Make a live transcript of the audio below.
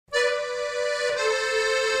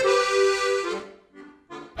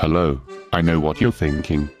Hello, I know what you're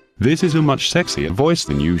thinking. This is a much sexier voice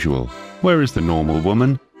than usual. Where is the normal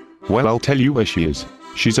woman? Well, I'll tell you where she is.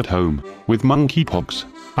 She's at home, with monkeypox.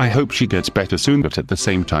 I hope she gets better soon, but at the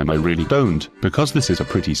same time I really don't, because this is a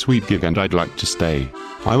pretty sweet gig and I'd like to stay.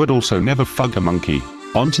 I would also never fuck a monkey.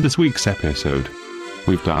 On to this week's episode.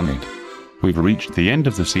 We've done it. We've reached the end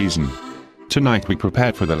of the season. Tonight we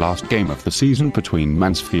prepared for the last game of the season between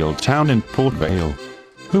Mansfield Town and Port Vale.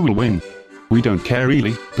 Who will win? We don't care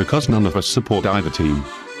really, because none of us support either team.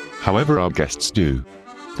 However, our guests do.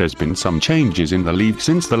 There's been some changes in the league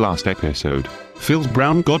since the last episode. Phil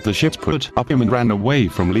Brown got the shit put up him and ran away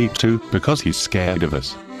from League 2 because he's scared of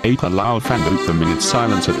us. Ape allowed fan vote the minute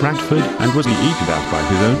silence at Bradford and was eaten out by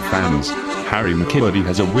his own fans. Harry McKibbody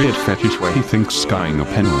has a weird fetish where he thinks skying a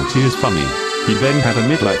penalty is funny. He then had a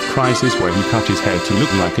midlife crisis where he cut his hair to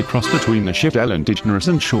look like a cross between the shift Ellen DeGeneres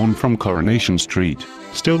and Sean from Coronation Street.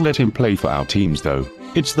 Still let him play for our teams though.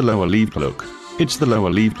 It's the lower league look. It's the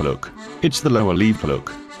lower league look. It's the lower league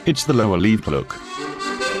look. It's the lower league look.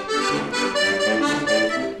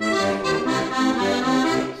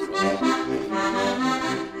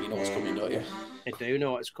 You know what's coming, don't you? I do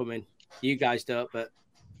know what's coming. You guys don't, but...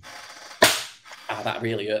 that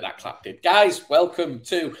really hurt, that clap did. Guys, welcome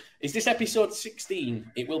to... Is this episode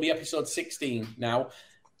 16? It will be episode 16 now,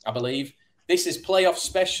 I believe. This is playoff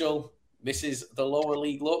special. This is the lower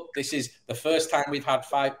league look. This is the first time we've had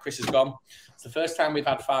 5... Chris is gone. It's the first time we've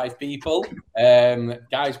had 5 people.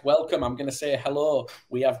 Guys, welcome. I'm going to say hello.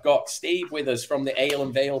 We have got Steve with us from the Ale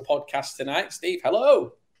and Vale podcast tonight. Steve,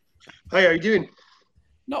 hello. Hi, how are you doing?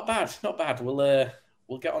 Not bad, not bad.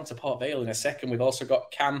 We'll get on to Port Vale in a second. We've also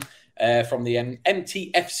got Cam from the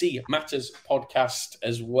MTFC Matters podcast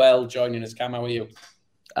as well joining us. Cam, how are you?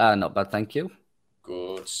 Not bad, thank you.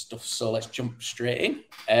 Good stuff. So let's jump straight in.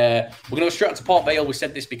 We're going to go straight on to Port Vale. We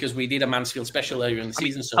said this because we did a Mansfield special earlier in the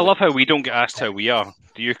season. So I love how we don't get asked how we are.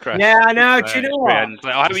 Do you, Chris? Yeah, I know. Do you know what?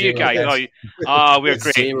 Like, how are you guys? We're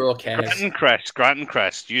great. Zero cares. Grant and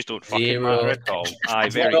Chris. You just don't fucking matter at all. Do you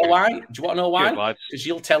want to know why? Do you want to know why? Because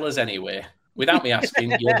you'll tell us anyway. Without me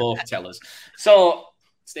asking, you'll both tell us. So,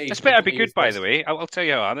 Steve. This better be good, by the way. I'll tell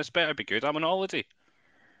you how, this better be good. I'm on holiday.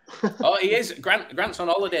 Oh, he is. Grant's on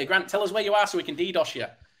holiday. Grant, tell us where you are so we can DDoS you.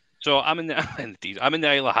 So I'm in the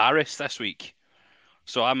Isle of Harris this week.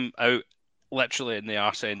 So I'm out literally in the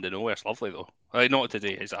arse end of nowhere. It's lovely though. Not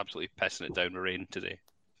today. It's absolutely pissing it down with rain today.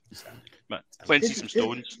 But went to see some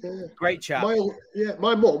stones. Great chat.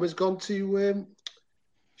 My mum has gone to.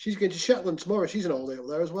 She's going to Shetland tomorrow. She's on holiday up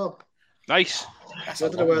there as well. Nice. I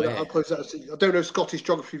don't know where how close that is. I don't know Scottish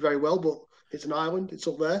geography very well, but it's an island. It's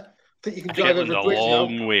up there. I think you can drive over a bridge now.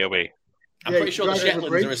 Long way away. I'm pretty sure the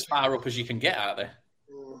Shetlands are as far up as you can get, aren't they?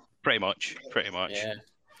 Pretty much. Yeah.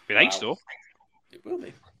 Be nice though. It will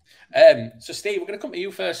be. So Steve, we're going to come to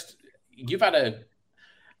you first. You've had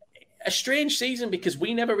a strange season because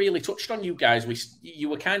we never really touched on you guys. You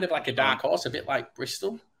were kind of like a dark horse, a bit like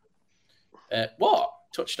Bristol. What?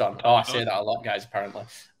 Touched on? Oh, I say that a lot, guys, apparently.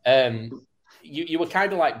 You were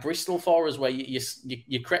kind of like Bristol for us, where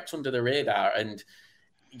you crept under the radar and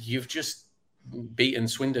you've just beaten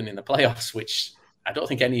Swindon in the playoffs, which I don't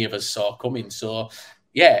think any of us saw coming. So,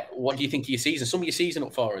 yeah, what do you think of your season? Sum your season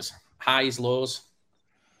up for us. Highs, lows?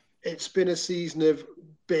 It's been a season of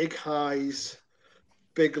big highs,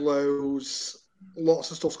 big lows,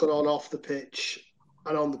 lots of stuff's gone on off the pitch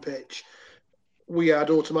and on the pitch. We had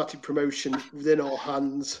automatic promotion within our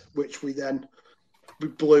hands, which we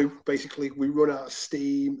blew, basically. We run out of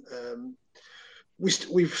steam.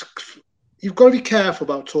 You've got to be careful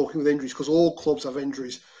about talking with injuries because all clubs have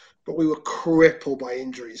injuries, but we were crippled by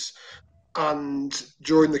injuries. And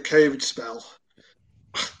during the COVID spell,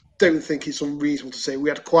 I don't think it's unreasonable to say we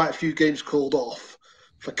had quite a few games called off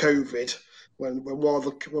for COVID when one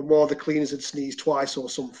of the cleaners had sneezed twice or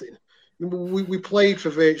something. We played for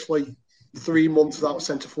virtually 3 months without a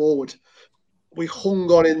centre forward. We hung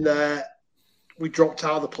on in there. We dropped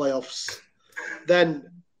out of the playoffs. Then,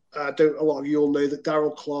 a lot of you all know that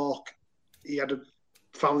Darryl Clark, he had a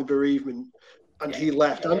family bereavement and he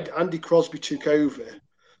left. Andy Crosby took over.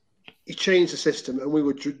 He changed the system and we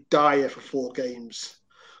were dire for 4 games.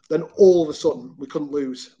 Then all of a sudden, we couldn't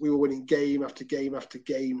lose. We were winning game after game after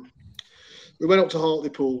game. We went up to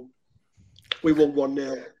Hartlepool. We won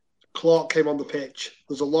 1-0. Clark came on the pitch.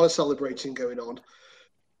 There's a lot of celebrating going on.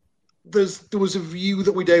 There was a view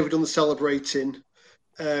that we'd overdone the celebrating.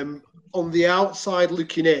 On the outside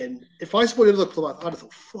looking in, if I supported another club, I'd have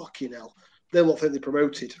thought, fucking hell, they'll not think they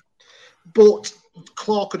promoted. But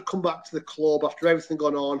Clark had come back to the club after everything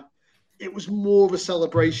gone on. It was more of a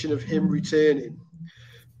celebration of him returning.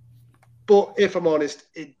 But if I'm honest,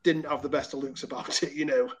 it didn't have the best of looks about it, you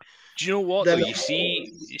know. Do you know what, though? You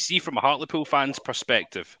see, from a Hartlepool fan's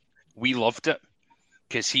perspective, we loved it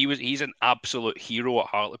because he's an absolute hero at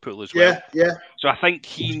Hartlepool as well. Yeah. So I think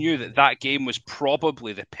he knew that game was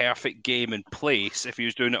probably the perfect game in place if he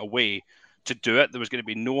was doing it away to do it. There was going to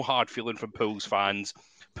be no hard feeling from Pools fans.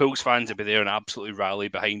 Pools fans would be there and absolutely rally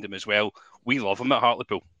behind him as well. We love him at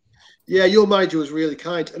Hartlepool. Yeah, your manager was really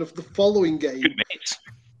kind. And of the following game... Good mates.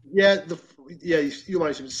 Yeah, your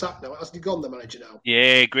manager's been sacked now. Hasn't he gone, the manager now?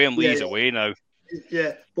 Yeah, Graham Lee's away now.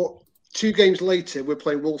 Yeah, but 2 games later, we're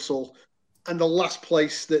playing Walsall, and the last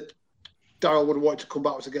place that Darryl would have wanted to come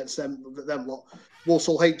back was against them lot.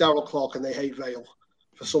 Walsall hate Darryl Clark and they hate Vale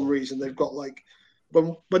for some reason. They've got like...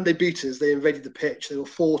 When they beat us, they invaded the pitch. They were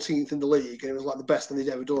 14th in the league, and it was like the best thing they'd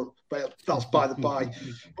ever done. But that's by the by.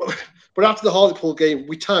 But after the Hartlepool game,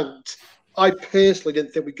 we tanked. I personally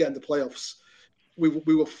didn't think we'd get in the playoffs. We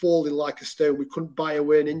were falling like a stone. We couldn't buy a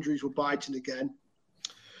win. Injuries were biting again.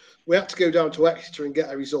 We had to go down to Exeter and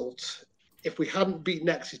get a result. If we hadn't beaten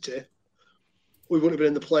Exeter, we wouldn't have been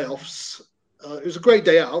in the playoffs. It was a great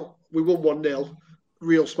day out. We won 1-0,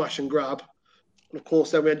 real smash and grab. And of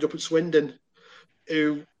course, then we ended up at Swindon,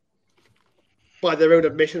 who, by their own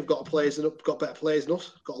admission, have got better players than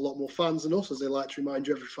us, got a lot more fans than us, as they like to remind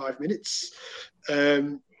you every 5 minutes.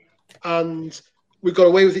 And we got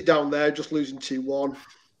away with it down there, just losing 2-1.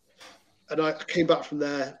 And I came back from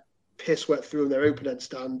there, piss wet through in their open end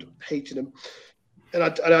stand, hating them. And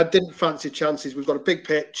I didn't fancy chances. We've got a big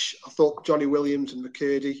pitch. I thought Johnny Williams and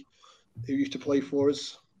McCurdy, who used to play for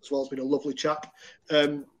us, as well as being a lovely chap,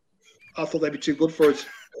 I thought they'd be too good for us.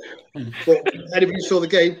 But anybody who saw the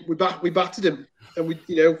game, we battered him, and we,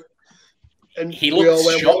 you know, and he we all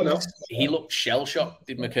looked went shocked. He looked shell shocked,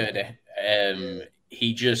 did McCurdy?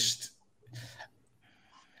 He just,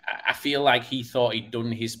 I feel like he thought he'd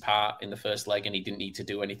done his part in the first leg, and he didn't need to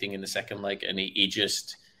do anything in the second leg, and he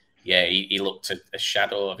just, he looked a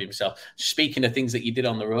shadow of himself. Speaking of things that you did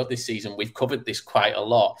on the road this season, we've covered this quite a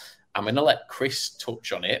lot. I'm going to let Chris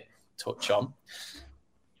touch on.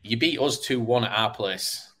 You beat us 2-1 at our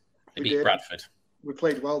place. They beat Bradford. We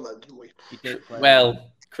played well then, didn't we? You did play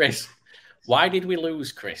well, Chris, why did we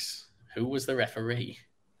lose, Chris? Who was the referee?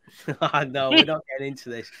 No, we're not getting into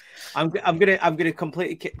this. I'm gonna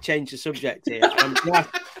completely change the subject here.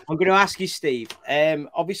 I'm gonna ask you, Steve.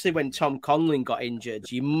 Obviously, when Tom Conlon got injured,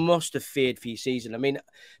 you must have feared for your season. I mean,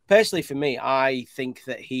 personally, for me, I think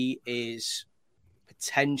that he is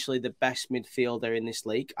potentially the best midfielder in this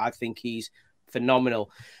league. I think he's phenomenal.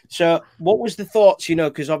 So, what was the thoughts? You know,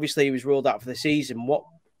 because obviously he was ruled out for the season.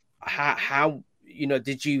 How you know,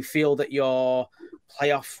 did you feel that your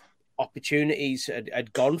playoff opportunities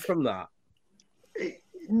had gone from that?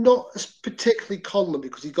 Not particularly Conlon,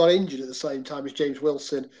 because he got injured at the same time as James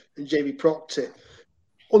Wilson and Jamie Proctor.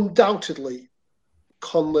 Undoubtedly,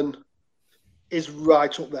 Conlon is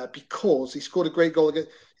right up there because he scored a great goal against.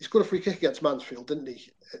 He scored a free kick against Mansfield, didn't he?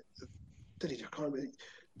 Did he? I can't remember.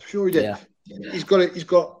 I'm sure he did. Yeah.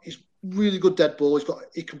 He's really good dead ball.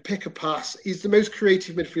 He can pick a pass. He's the most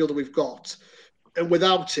creative midfielder we've got, and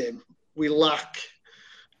without him,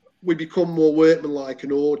 we become more workmanlike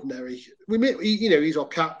and ordinary. He's our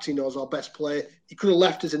captain, or our best player. He could have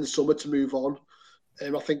left us in the summer to move on.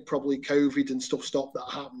 I think probably COVID and stuff stopped that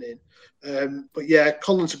happening. But yeah,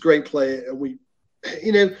 Conlon's a great player,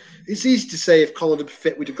 and it's easy to say if Conlon had been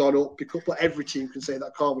fit, we'd have gone up, because every team can say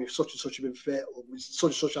that, can't we? If such and such had been fit, or such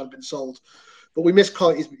and such had been sold. But we miss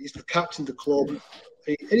Conlon. He's the captain of the club,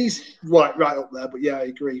 and he's right up there. But yeah, I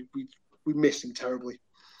agree. We miss him terribly.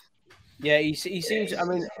 Yeah, he seems. I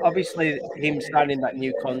mean, obviously, him signing that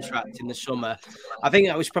new contract in the summer, I think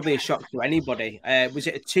that was probably a shock to anybody. Was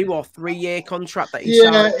it a 2 or 3 year contract that he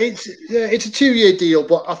signed? It's a 2-year deal,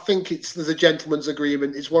 but I think there's a gentleman's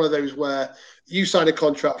agreement. It's one of those where you sign a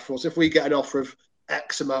contract for us. If we get an offer of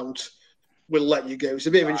X amount, we'll let you go. It's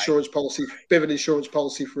a bit of insurance policy,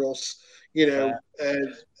 for us,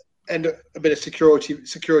 and a bit of security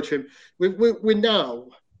for him. We're now,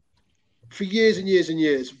 for years and years and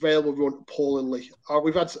years, Vale will run appallingly.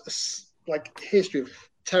 We've had a history of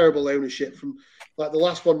terrible ownership from the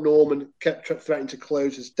last one. Norman kept threatening to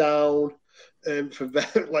close us down for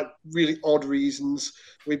really odd reasons.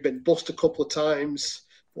 We've been bust a couple of times,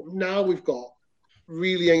 but now we've got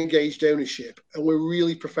really engaged ownership and we're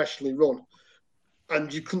really professionally run.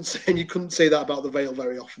 And you couldn't say that about the Vale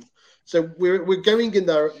very often. So we're going in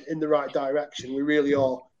the right direction. We really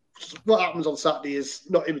are. What happens on Saturday is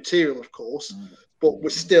not immaterial, of course, but we're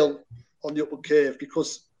still on the upward curve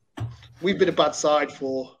because we've been a bad side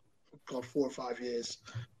for 4 or 5 years,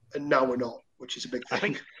 and now we're not. which is a big thing.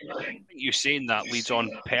 I think you saying that leads on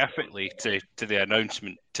perfectly to the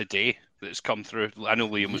announcement today that's come through. I know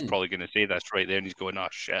Liam was probably going to say this right there, and he's going, "Oh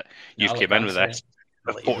shit, you've came in with this."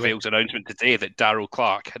 Of Port Vale's announcement today that Daryl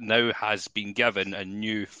Clark now has been given a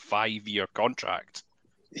new 5-year contract.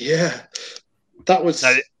 Yeah, that was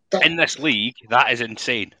in this league. That is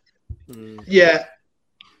insane. Yeah,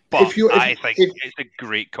 but I think it's a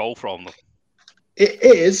great call from them. It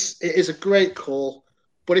is a great call,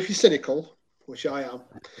 but if you're cynical, which I am,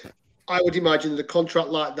 I would imagine that a contract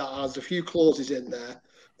like that has a few clauses in there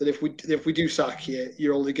that if we do sack you,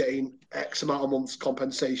 you're only getting X amount of months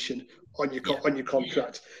compensation on your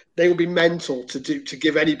contract. They would be mental to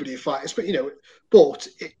give anybody a fight, but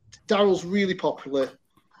Daryl's really popular.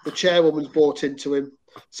 The chairwoman's bought into him,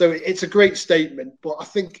 so it's a great statement. But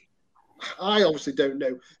I obviously don't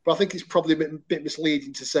know, but I think it's probably a bit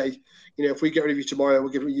misleading to say, if we get rid of you tomorrow, we're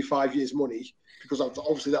giving you 5 years' money, because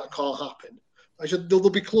obviously that can't happen. There'll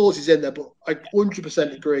be clauses in there, but I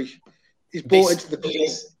 100% agree. He's bought into the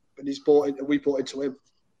piece, and we bought into him.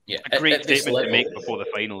 Yeah, a great statement to make before the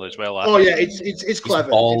final as well. It's clever.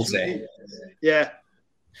 Ballsy. Yeah.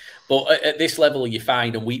 But at this level, you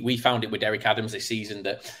find, and we found it with Derek Adams this season,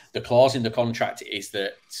 that the clause in the contract is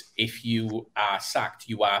that if you are sacked,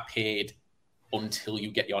 you are paid until you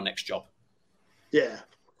get your next job. Yeah.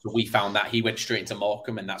 So we found that he went straight into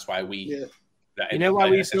Morecambe, and that's why we. Yeah. You know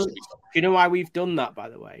why we've done that, by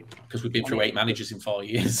the way? Because we've been through 8 managers in 4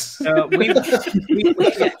 years.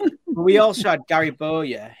 We also had Gary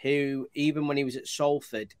Bowyer, who, even when he was at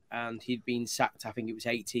Salford and he'd been sacked, I think it was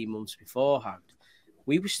 18 months beforehand,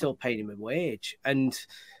 we were still paying him a wage. And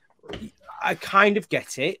I kind of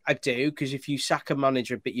get it. I do, because if you sack a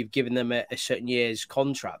manager but you've given them a certain year's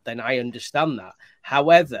contract, then I understand that.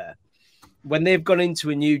 However, when they've gone into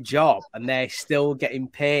a new job and they're still getting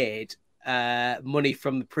paid money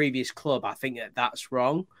from the previous club, I think that's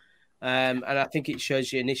wrong. And I think it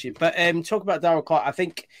shows you an issue. But talk about Daryl Clark.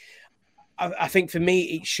 I think for me,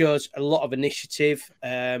 it shows a lot of initiative.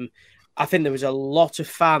 I think there was a lot of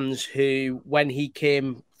fans who, when he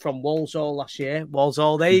came from Walsall last year,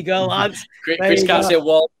 there you go, lads. Chris can't say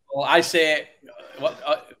Walsall. I say,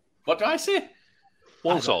 what do I say?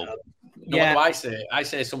 Walsall. No, yeah. What do I say? I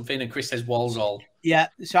say something and Chris says Walsall. Yeah,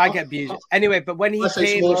 so I get abused. Anyway, but when he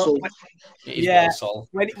came over,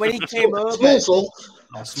 when he came over,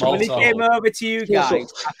 when he came over to you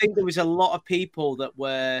guys, I think there was a lot of people that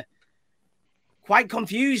were quite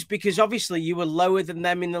confused, because obviously you were lower than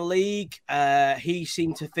them in the league. He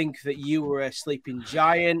seemed to think that you were a sleeping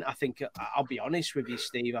giant. I think, I'll be honest with you,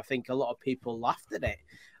 Steve, I think a lot of people laughed at it.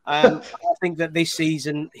 I think that this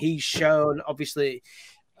season he's shown, obviously,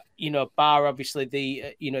 bar obviously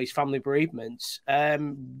the his family bereavements,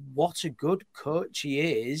 what a good coach he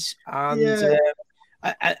is,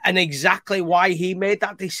 and exactly why he made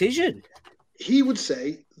that decision. He would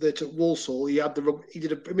say that at Walsall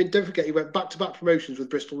don't forget, he went back-to-back promotions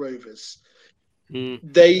with Bristol Rovers.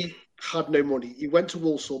 They had no money. He went to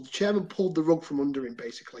Walsall. The chairman pulled the rug from under him,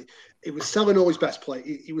 basically. He was selling all his best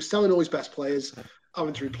He was selling all his best players,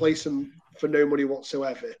 having to replace them for no money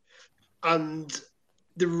whatsoever. And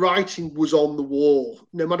the writing was on the wall.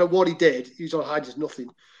 No matter what he did, he was on hide as nothing.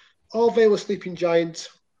 Are Vale a sleeping giant?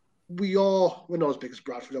 We're not as big as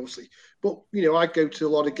Bradford, obviously, but I go to a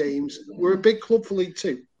lot of games. We're a big club for League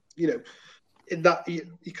Two. In that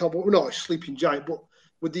you can't. We're not a sleeping giant, but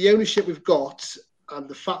with the ownership we've got and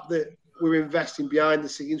the fact that we're investing behind the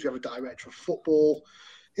scenes, we have a director of football.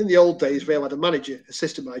 In the old days, Vale had a manager,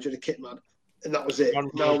 assistant manager, and a kit man, and that was it.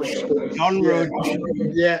 Now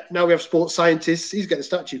we have sports scientists. He's getting a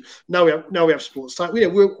statue. Now we have sports scientists.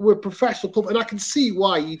 We're a professional club, and I can see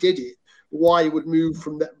why he did it. Why he would move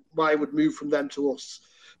from them. Why would move from them to us?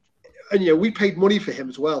 And we paid money for him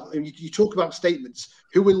as well. And you talk about statements.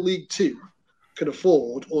 Who in League Two can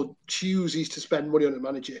afford or chooses to spend money on a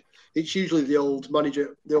manager? It's usually the old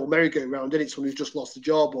manager, the old merry-go-round, and it's someone who's just lost a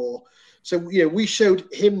job. So we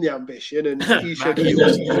showed him the ambition, and he showed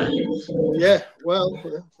us. Yeah, well,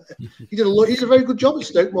 he did he did a very good job at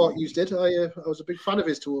Stoke. Mark Hughes did. I was a big fan of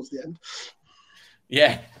his towards the end.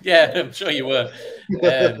 Yeah, I'm sure you were.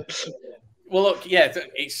 Well, look,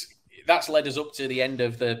 that's led us up to the end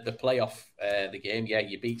of the playoff, the game. Yeah,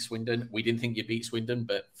 you beat Swindon. We didn't think you beat Swindon,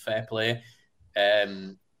 but fair play.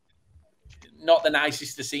 Not the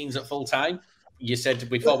nicest of scenes at full time. You said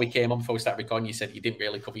before we started recording, you said you didn't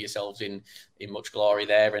really cover yourselves in much glory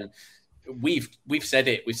there, and we've said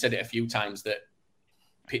it. We've said it a few times that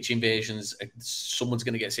pitch invasions, someone's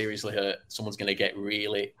going to get seriously hurt. Someone's going to get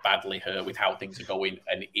really badly hurt with how things are going.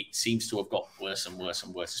 And it seems to have got worse and worse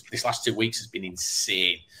and worse. This last 2 weeks has been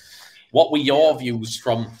insane. What were your views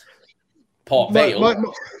from Port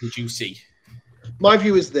Vale, did you see? My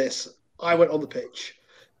view is this. I went on the pitch,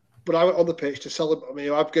 but I went on the pitch to celebrate. I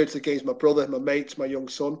mean, I'd go to the games with my brother, my mates, my young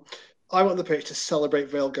son. I went on the pitch to celebrate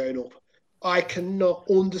Vale going up. I cannot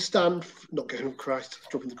understand, not going up, Christ,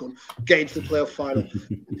 dropping the gun, getting to the playoff final.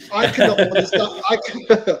 I cannot understand.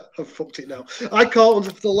 I've fucked it now. I can't,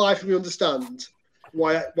 for the life of me, understand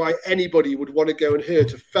why anybody would want to go and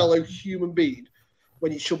hurt a fellow human being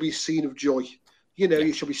when it should be a scene of joy. You know,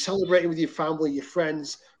 you should be celebrating with your family, your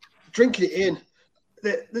friends, drinking it in.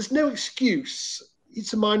 There's no excuse.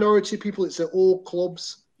 It's a minority of people. It's at all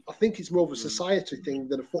clubs. I think it's more of a society thing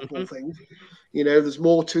than a football thing. You know, there's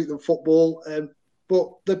more to it than football. But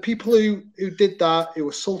the people who did that, who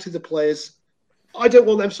assaulted the players, I don't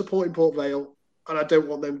want them supporting Port Vale, and I don't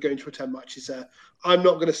want them going to attend matches there. I'm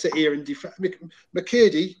not going to sit here and defend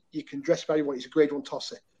McCurdy. You can dress about what he's a grade 1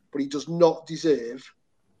 tosser, but he does not deserve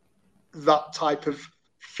that type of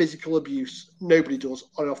physical abuse. Nobody does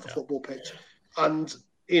on and off the football pitch. And,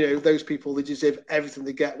 you know, those people, they deserve everything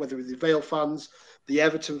they get, whether it's the Vale fans, the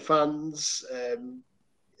Everton fans,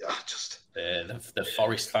 the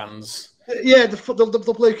Forest fans. Yeah,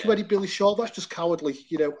 the bloke who had Billy Shaw, that's just cowardly,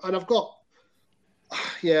 you know. And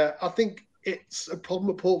I think it's a problem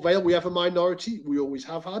at Port Vale. We have a minority. We always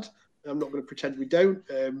have had. I'm not going to pretend we don't.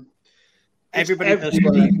 Everybody does.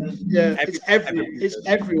 Yeah, it's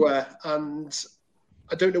everywhere. And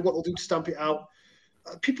I don't know what they'll do to stamp it out.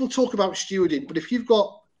 People talk about stewarding, but if you've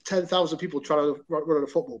got 10,000 people trying to run on a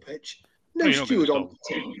football pitch, no steward on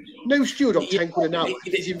 10 quid an hour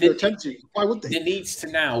is even going to attempt to. Why would they? There needs to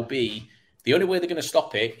now be, the only way they're going to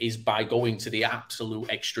stop it is by going to the absolute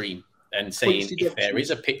extreme and saying if there is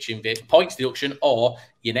a pitch invasion, points deduction, or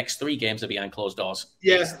your next 3 games are behind closed doors.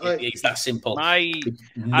 Yeah, it's that simple. I've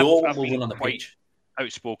been on the pitch.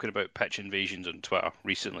 Outspoken about pitch invasions on Twitter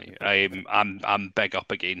recently. I'm big up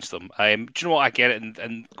against them. Do you know what? I get it,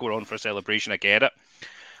 and going on for a celebration, I get it.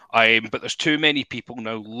 But there's too many people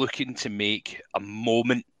now looking to make a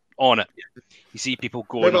moment on it. You see people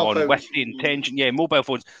going on with the intention. Yeah, mobile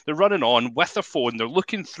phones. They're running on with their phone. They're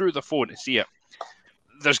looking through the phone to see it.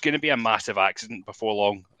 There's going to be a massive accident before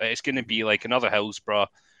long. It's going to be like another Hillsborough.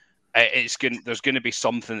 There's going to be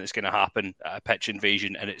something that's going to happen at a pitch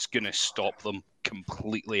invasion, and it's going to stop them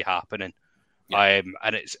completely happening. Yeah.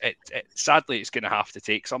 And sadly, it's going to have to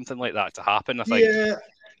take something like that to happen, I think. Yeah,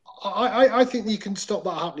 I think you can stop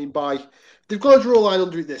that happening by... They've got to draw a line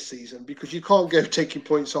under it this season, because you can't go taking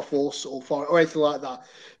points off us or anything like that.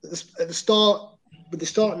 At the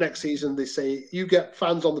start of next season, they say you get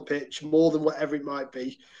fans on the pitch more than whatever it might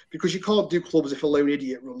be, because you can't do clubs if a lone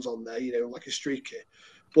idiot runs on there, you know, like a streaker.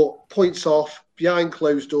 But points off, behind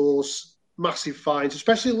closed doors, massive fines,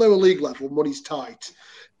 especially lower league level, money's tight.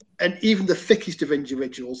 And even the thickest of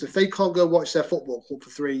individuals, if they can't go watch their football club for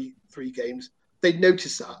three games, they'd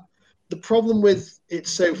notice that. The problem with it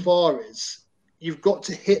so far is you've got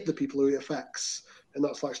to hit the people who it affects. And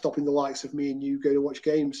that's like stopping the likes of me and you go to watch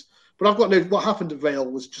games. But I've got what happened at Vale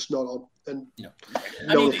was just not on. And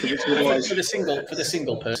for the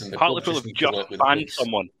single person, Hartlepool have just banned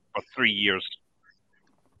someone for 3 years.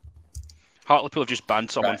 Hartlepool have just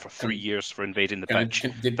banned someone for 3 years for invading the pitch.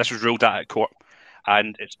 This was ruled out at court,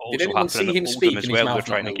 and it's also happening at Oldham as well. They're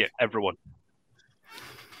trying to get everyone.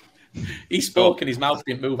 He spoke and his mouth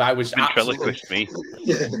didn't move. I was absolutely me.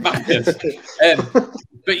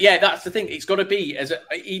 But yeah, that's the thing. It's got to be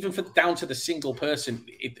even down to the single person.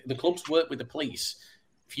 The clubs work with the police.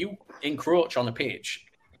 If you encroach on a pitch,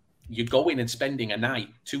 you're going and spending a night,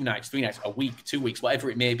 2 nights, 3 nights, a week, 2 weeks, whatever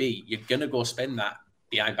it may be. You're gonna go spend that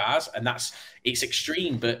behind bars, and it's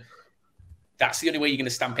extreme, but that's the only way you're going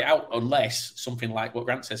to stamp it out, unless something like what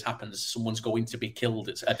Grant says happens. Someone's going to be killed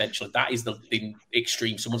eventually. That is the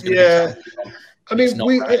extreme. Someone's going to be killed. I mean,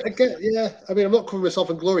 I mean, I'm not covering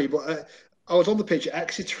myself in glory, but I was on the pitch at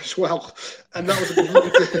Exeter as well, and that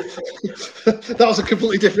was a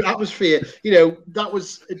completely different atmosphere. You know, that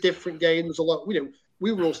was a different game. There's a lot. You know,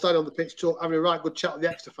 we were all standing on the pitch having a right good chat with the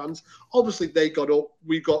Exeter fans. Obviously, they got up.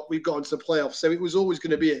 We got into the playoffs, so it was always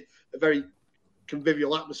going to be a very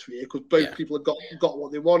convivial atmosphere, because both people had got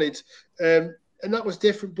what they wanted, and that was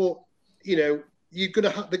different. But you know, they're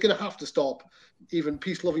gonna have to stop even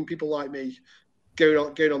peace-loving people like me going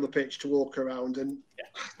on the pitch to walk around, and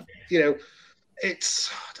you know, I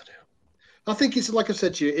don't know. I think it's like I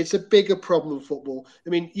said to you, it's a bigger problem than football. I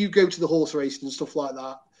mean, you go to the horse racing and stuff like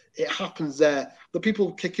that. It happens there. The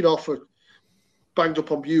people kicking off are banged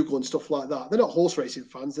up on bugle and stuff like that. They're not horse racing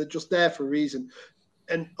fans. They're just there for a reason.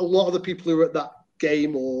 And a lot of the people who are at that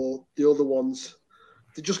game or the other ones,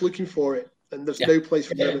 they're just looking for it. And there's no place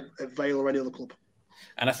for them at Vale or any other club.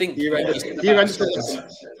 And I think You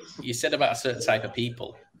said about a certain type of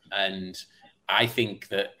people, and I think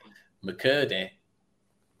that McCurdy,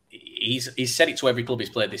 he's said it to every club he's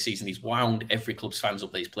played this season. He's wound every club's fans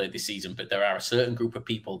up that he's played this season. But there are a certain group of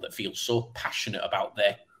people that feel so passionate about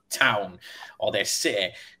their town or their city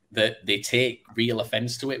that they take real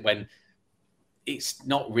offence to it when it's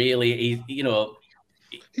not really,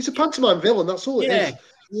 He's a pantomime villain. That's all it is.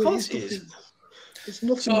 Of course it is. It's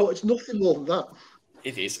nothing more. It's nothing more than that.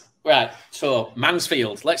 It is. Right. So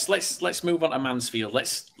Mansfield. Let's move on to Mansfield.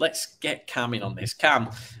 Let's get Cam in on this. Cam,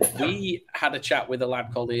 we had a chat with a lad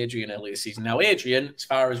called Adrian earlier this season. Now, Adrian, as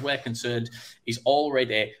far as we're concerned, is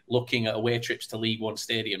already looking at away trips to League One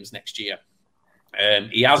stadiums next year.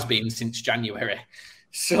 He has been since January.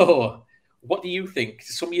 So, what do you think?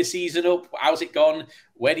 Sum your season up. How's it gone?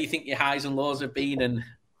 Where do you think your highs and lows have been? And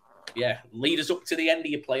lead us up to the end of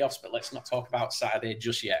your playoffs. But let's not talk about Saturday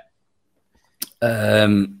just yet.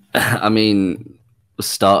 I mean,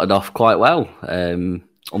 started off quite well.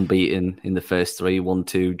 Unbeaten in the first 3,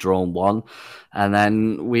 1-2, drawn 1, and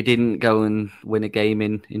then we didn't go and win a game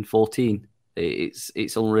in 14.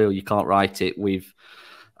 It's unreal. You can't write it.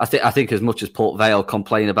 I think as much as Port Vale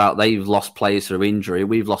complain about they've lost players through injury,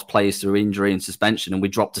 we've lost players through injury and suspension, and we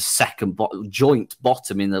dropped to second joint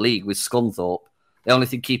bottom in the league with Scunthorpe. The only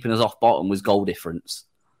thing keeping us off bottom was goal difference.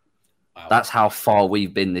 Wow. That's how far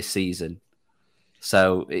we've been this season.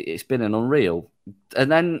 So it's been an unreal.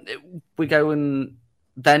 And then we go and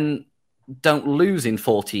then don't lose in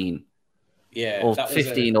 14 or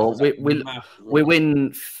 15. We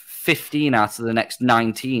win 15 out of the next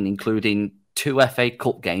 19, including 2 FA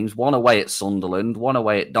Cup games, 1 away at Sunderland, 1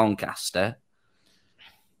 away at Doncaster.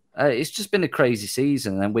 It's just been a crazy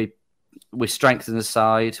season. And we strengthen the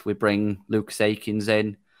side. We bring Lucas Akins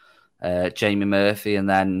in, Jamie Murphy, and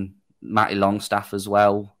then Matty Longstaff as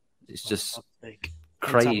well. It's just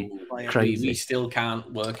crazy. We still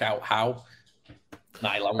can't work out how.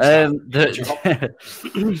 Matty Longstaff.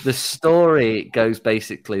 The story goes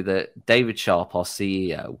basically that David Sharp, our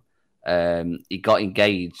CEO, he got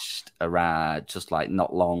engaged around just like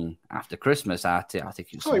not long after Christmas. I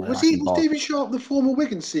think it was. Sorry, was David Sharp the former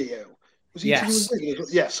Wigan CEO? Was he? Yes.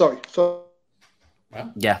 Yeah. Sorry.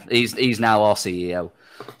 Yeah, he's now our CEO.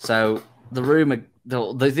 So the rumor,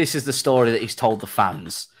 this is the story that he's told the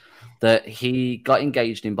fans, that he got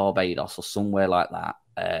engaged in Barbados or somewhere like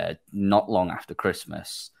that, not long after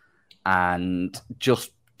Christmas, and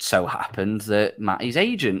just so happened that Matty's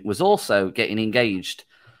agent was also getting engaged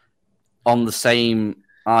on the same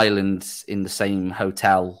island in the same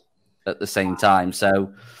hotel at the same time.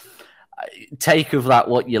 So take of that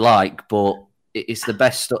what you like, but it's the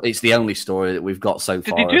best. It's the only story that we've got so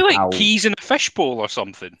far. Did they do like keys in a fishbowl or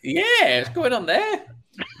something? Yeah, what's going on there?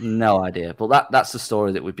 No idea, but that's the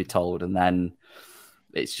story that we'd be told. And then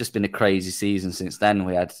it's just been a crazy season since then.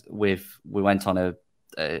 We went on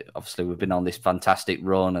obviously we've been on this fantastic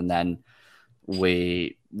run, and then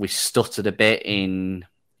we stuttered a bit in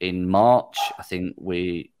March. I think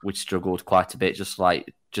we struggled quite a bit,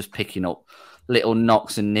 just picking up little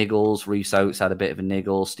knocks and niggles. Reece Oates had a bit of a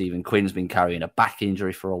niggle. Stephen Quinn's been carrying a back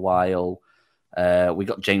injury for a while. We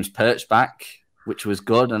got James Perch back, which was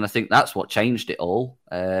good, and I think that's what changed it all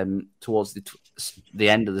towards the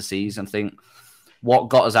end of the season. I think what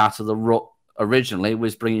got us out of the rut originally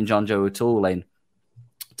was bringing John Joe O'Toole in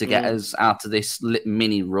to get us out of this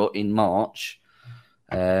mini rut in March,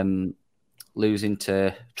 losing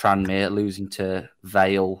to Tranmere, losing to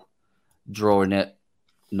Vale, drawing at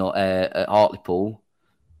Hartlepool.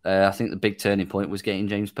 I think the big turning point was getting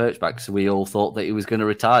James Perch back, so we all thought that he was going to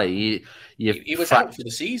retire. He was out for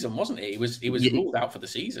the season, wasn't he? He was ruled out for the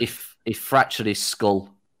season. He fractured his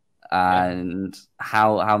skull, and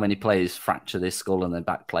how many players fracture their skull and they're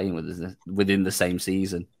back playing within the same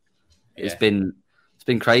season? Yeah. It's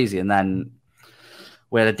been crazy. And then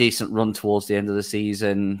we had a decent run towards the end of the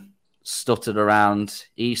season, stuttered around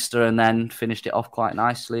Easter, and then finished it off quite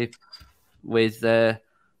nicely with a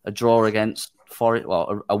draw against Forest,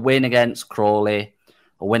 a win against Crawley,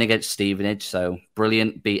 a win against Stevenage. So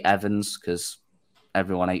brilliant, beat Evans because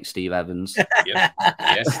everyone hates Steve Evans.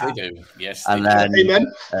 Yes, they do. Yes, and then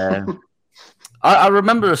I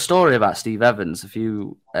remember a story about Steve Evans.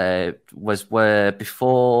 Was where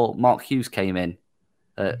before Mark Hughes came in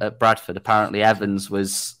at Bradford. Apparently, Evans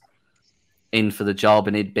was in for the job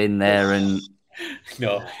and he'd been there and.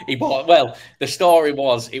 No, he bought. Well, the story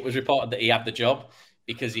was it was reported that he had the job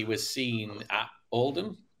because he was seen at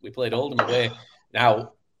Oldham. We played Oldham away.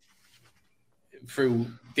 Now, through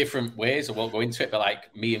different ways, I won't go into it, but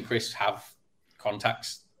like me and Chris have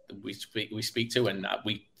contacts that we speak to, and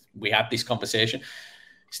we had this conversation.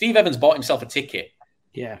 Steve Evans bought himself a ticket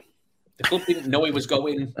Yeah. The club didn't know he was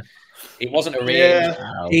going. It wasn't arranged.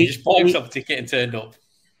 Yeah. He just bought himself a ticket and turned up.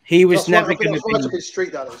 He was That's never right, I think going to that's right up be. his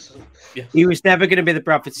street, that is. Yeah. He was never going to be the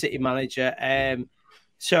Bradford City manager.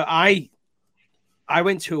 So I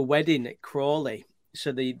went to a wedding at Crawley.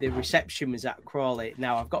 So the reception was at Crawley.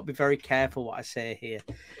 Now I've got to be very careful what I say here.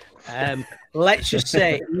 Let's just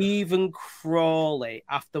say even Crawley,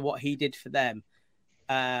 after what he did for them,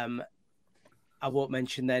 I won't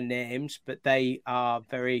mention their names, but they are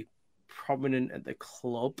very prominent at the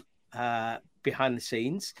club behind the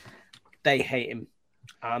scenes. They hate him.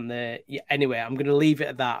 And anyway, I'm going to leave it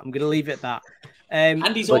at that.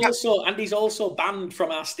 And he's also banned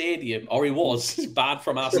from our stadium, or he was banned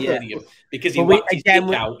from our stadium because he whacked his dick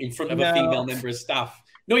out in front of a female member of staff.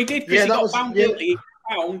 No, he did, because he got found guilty.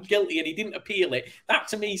 Found guilty and he didn't appeal it. That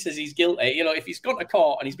to me says he's guilty. You know, if he's gone to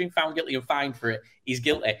court and he's been found guilty and fined for it, he's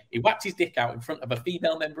guilty. He whacked his dick out in front of a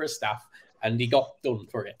female member of staff and he got done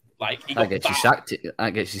for it. Like, he got I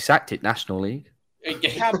guess you sacked it, National League. He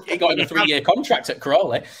got him a 3-year contract at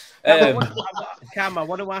Crawley. Cam, I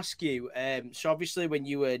want to ask you. So obviously, when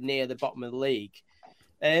you were near the bottom of the league,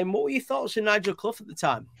 what were your thoughts on Nigel Clough at the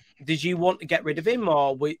time? Did you want to get rid of him,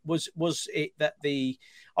 or was it that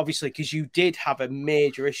obviously, because you did have a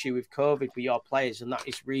major issue with COVID with your players, and that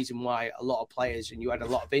is the reason why a lot of players and you had a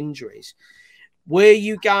lot of injuries. Were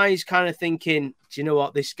you guys kind of thinking, do you know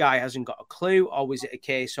what, this guy hasn't got a clue, or was it a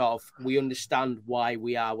case of we understand why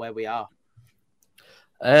we are where we are?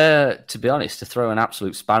 To be honest, to throw an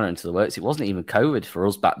absolute spanner into the works, it wasn't even COVID for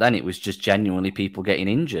us back then. It was just genuinely people getting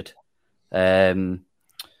injured.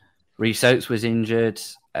 Rhys Oates was injured.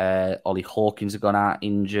 Ollie Hawkins had gone out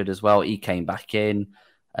injured as well. He came back in.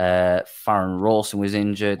 Farron Rawson was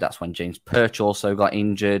injured. That's when James Perch also got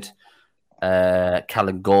injured.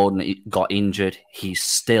 Callum Gordon got injured. He's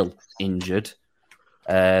still injured.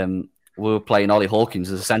 We were playing Ollie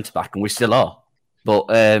Hawkins as a centre-back, and we still are. But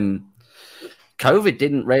COVID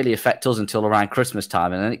didn't really affect us until around Christmas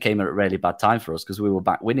time, and then it came at a really bad time for us because we were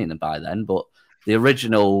back winning by then. But the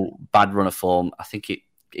original bad run of form, I think it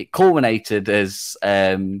culminated as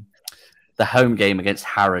the home game against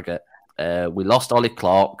Harrogate. We lost Ollie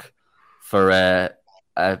Clark for a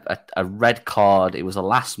red card. It was a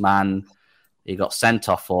last man. He got sent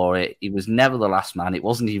off for it. He was never the last man. It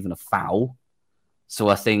wasn't even a foul. So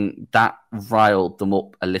I think that riled them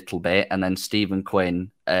up a little bit. And then Stephen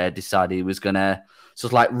Quinn decided he was going to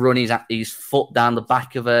sort of like run his foot down the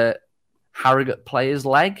back of a Harrogate player's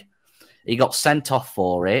leg. He got sent off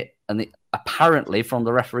for it. And apparently, from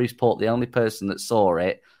the referee's report, the only person that saw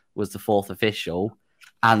it was the fourth official.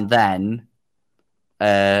 And then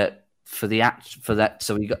for that,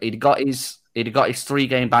 so he'd got his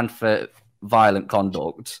 3-game ban for violent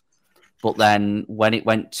conduct. But then when it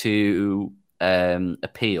went to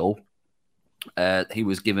appeal, he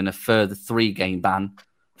was given a further 3-game ban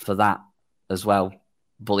for that as well.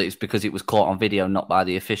 But it's because it was caught on video, not by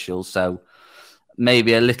the officials. So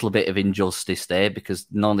maybe a little bit of injustice there because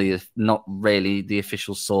not really the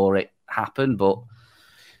officials saw it happen. But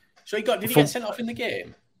so did he get sent off in the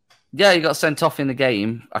game? Yeah, he got sent off in the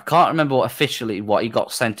game. I can't remember what he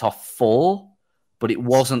got sent off for, but it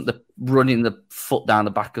wasn't the running the foot down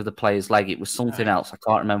the back of the player's leg. It was something else. I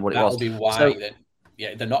can't remember what it was. That'll be why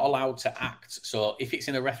they're not allowed to act. So if it's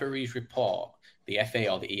in a referee's report, the FA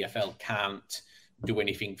or the EFL can't do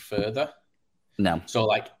anything further. No. So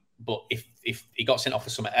but if he got sent off for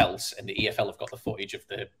something else and the EFL have got the footage of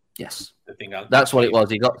the thing, that's what it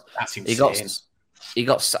was. That's insane.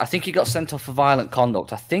 I think he got sent off for violent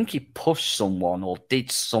conduct. I think he pushed someone or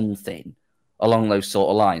did something along those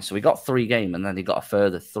sort of lines. So he got 3 games and then he got a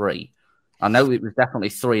further 3. I know it was definitely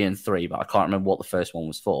 3 and 3, but I can't remember what the first one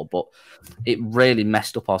was for. But it really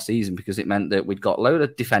messed up our season because it meant that we'd got a load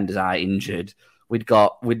of defenders out injured. We'd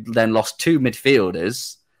then lost 2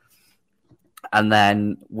 midfielders. And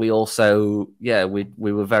then we also,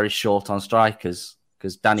 we were very short on strikers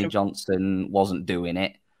because Danny Johnson wasn't doing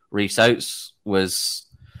it. Rhys Oates was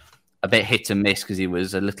a bit hit and miss because he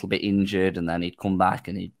was a little bit injured and then he'd come back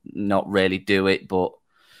and he'd not really do it. But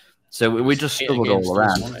so we just struggled all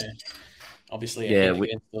around. Obviously,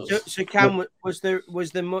 So Cam, was there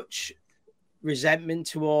much resentment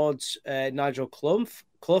towards Nigel Clough,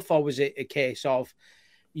 or was it a case of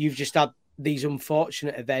you've just had these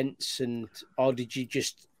unfortunate events, or did you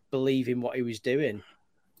just believe in what he was doing?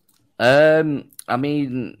 I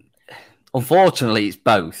mean, unfortunately, it's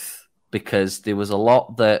both because there was a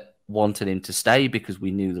lot that wanted him to stay because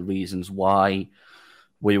we knew the reasons why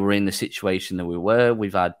we were in the situation that we were.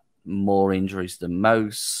 We've had more injuries than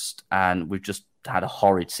most, and we've just had a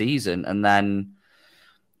horrid season. And then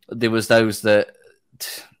there was those that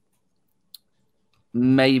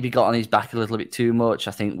maybe got on his back a little bit too much.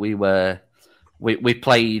 I think we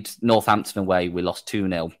played Northampton away. We lost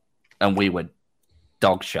 2-0 and we were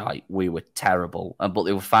dog shite. We were terrible. But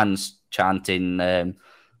there were fans chanting,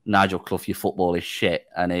 Nigel Clough, your football is shit.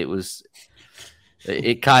 And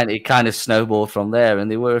it kind of snowballed from there. And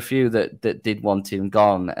there were a few that did want him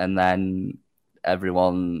gone. And then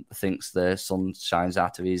everyone thinks the sun shines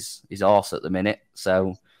out of his arse at the minute.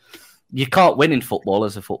 So you can't win in football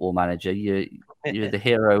as a football manager. You're the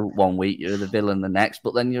hero one week, you're the villain the next,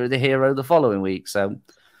 but then you're the hero the following week. So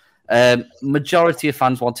majority of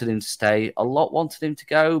fans wanted him to stay. A lot wanted him to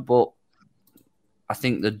go, but I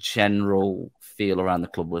think the general feel around the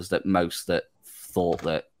club was that most that thought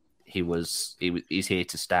that he's here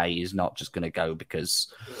to stay. He's not just going to go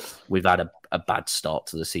because we've had a bad start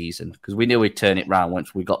to the season. Because we knew we'd turn it round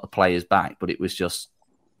once we got the players back, but it was just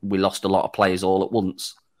we lost a lot of players all at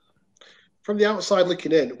once. From the outside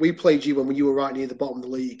looking in, we played you when you were right near the bottom of the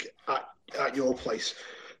league at your place,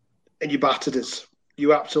 and you battered us.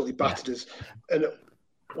 You absolutely battered us. And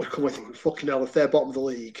we're thinking, fucking hell, if they're bottom of the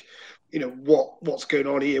league, what's going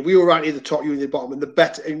on here? We were right near the top, you were near the bottom,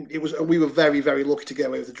 and we were very, very lucky to get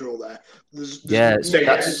away with the draw there. There's no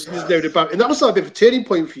doubt, and that was like a bit of a turning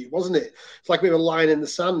point for you, wasn't it? It's like a bit of a line in the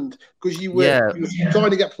sand because you were trying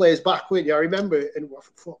to get players back, weren't you? I remember it, and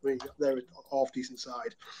fuck me, they're a half decent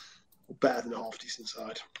side. Better than a half decent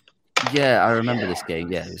side. Yeah, I remember this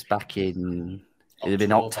game. Yeah, it was back in. It'd have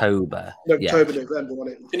been October. November,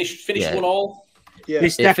 wasn't it? Finished 1-1. Yeah,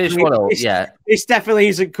 it finished 1-1. Yeah, this definitely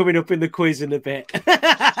isn't coming up in the quiz in a bit.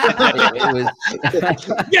 it was.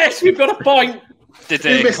 Yes, we've got a point. Did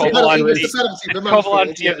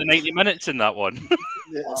Covalanti at the 90 minutes in that one?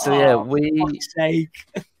 So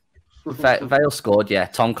Vale scored. Yeah,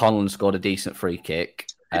 Tom Conlon scored a decent free kick.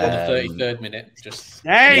 On the 33rd minute,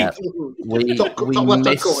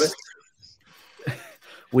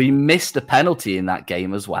 we missed a penalty in that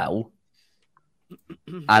game as well,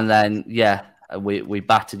 and then we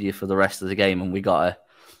battered you for the rest of the game, and we got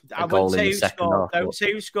a goal in the second half. Don't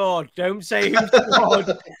say who scored. Don't say who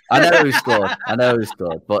scored. I know who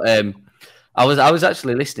scored. But I was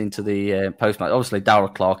actually listening to the post-match. Obviously, Darrell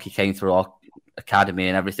Clark, he came through our academy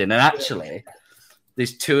and everything, and actually.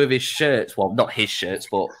 There's two of his shirts. Well, not his shirts,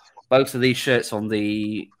 but both of these shirts on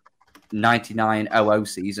the 99-00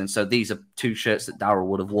 season. So these are two shirts that Darrell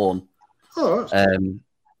would have worn. Oh,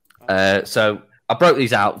 so I broke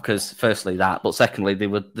these out because, firstly, that, but secondly, they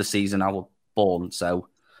were the season I was born. So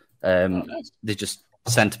they're just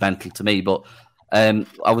sentimental to me. But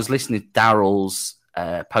I was listening to Darrell's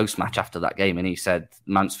post-match after that game, and he said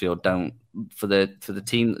Mansfield don't, for the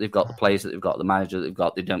team that they've got, the players that they've got, the manager that they've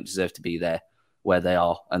got, they don't deserve to be there where they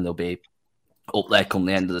are, and they'll be up there come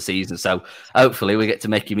the end of the season. So hopefully we get to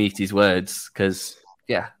make him eat his words because,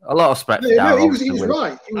 a lot of respect for Darrell. He was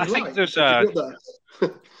right.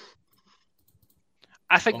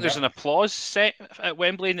 I think there's an applause set at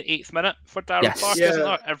Wembley in the 8th minute for Darrell Clark, isn't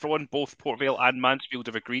there? Everyone, both Port Vale and Mansfield,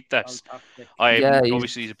 have agreed this.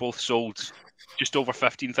 Obviously, he's both sold just over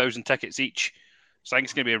 15,000 tickets each. So I think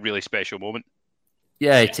it's going to be a really special moment.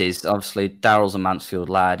 Yeah, it is. Obviously, Darrell's a Mansfield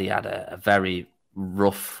lad. He had a very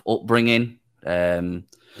rough upbringing. I think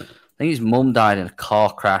his mum died in a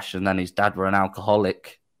car crash, and then his dad were an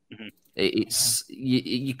alcoholic. Mm-hmm. It's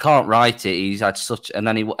you can't write it. He's had such, and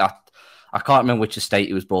then I can't remember which estate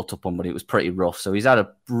he was brought up on, but it was pretty rough. So he's had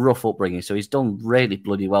a rough upbringing. So he's done really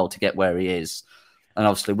bloody well to get where he is. And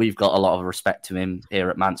obviously, we've got a lot of respect to him here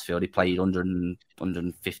at Mansfield. He played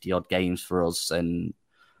 150 odd games for us, and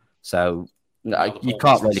so. You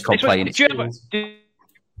can't really complain. He's gone.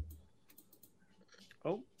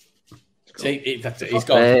 If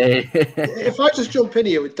I just jump in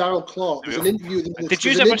here with Darrell Clark, there's an interview. Did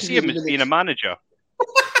you ever see him as being a manager?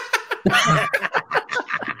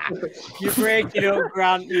 You're breaking up,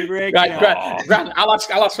 Grant. You're breaking up. Grant, I'll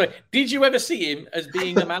ask you. Did you ever see him as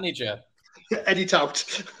being a manager? Edit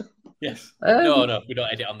out. Yes. No, we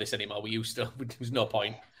don't edit on this anymore. We used to. There's no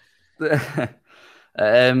point.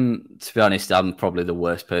 To be honest, I'm probably the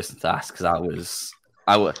worst person to ask because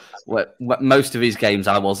most of his games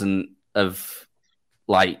I wasn't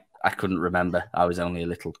I couldn't remember. I was only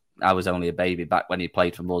a baby back when he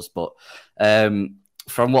played for us. But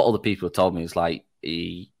from what other people told me, it's like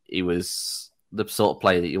he was the sort of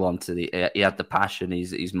player that you wanted. He had the passion.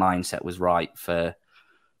 His mindset was right for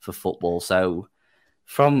football. So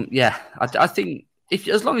I think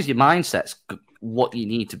as long as your mindset's what you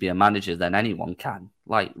need to be a manager, then anyone can.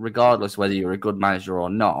 Like, regardless whether you're a good manager or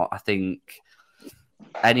not, I think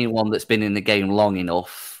anyone that's been in the game long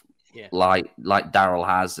enough, like Darrell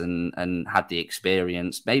has and had the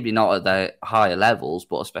experience, maybe not at the higher levels,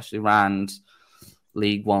 but especially around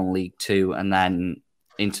League One, League Two, and then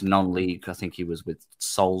into non-league. I think he was with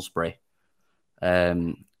Salisbury.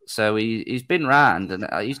 So he's been round and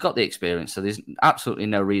he's got the experience. So there's absolutely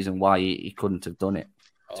no reason why he couldn't have done it.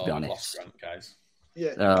 To be honest, Grant, guys.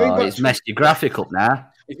 Yeah, it's messed your graphic up now.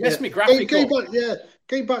 It's messed me graphic up.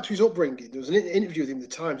 Going back to his upbringing, there was an interview with him in the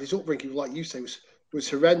Times. His upbringing, like you say, was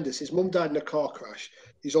horrendous. His mum died in a car crash.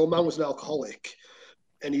 His old man was an alcoholic,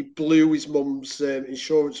 and he blew his mum's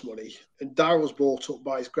insurance money. And Darryl was brought up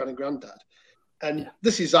by his gran and granddad. And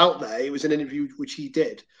this is out there. It was an interview which he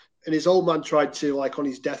did. And his old man tried to, like, on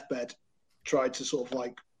his deathbed, tried to sort of,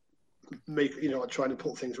 like, make, trying to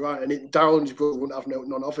put things right. And Darryl and his brother wouldn't have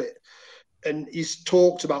none of it. And he's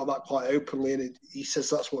talked about that quite openly, and he says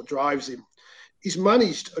that's what drives him. He's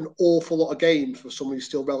managed an awful lot of games for someone who's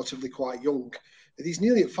still relatively quite young. And he's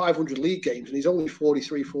nearly at 500 league games, and he's only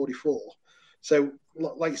 43, 44. So,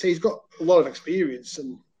 like you say, he's got a lot of experience.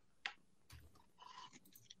 And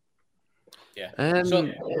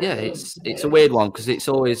it's a weird one because it's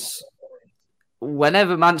always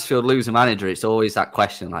whenever Mansfield lose a manager, it's always that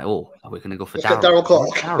question like, "Oh, are we going to go for Darryl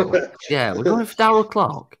Clark?" Yeah, we're going for Darryl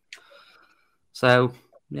Clark. So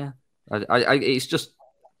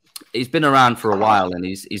he's been around for a while and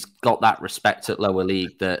he's got that respect at lower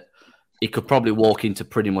league that he could probably walk into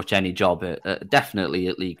pretty much any job definitely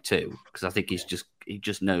at League Two because I think he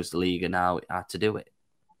just knows the league and how to do it.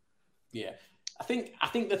 Yeah. I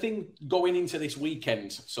think the thing going into this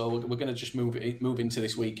weekend, so we're going to just move into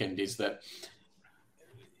this weekend, is that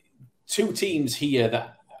two teams here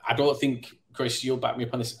that I don't think, Chris, you'll back me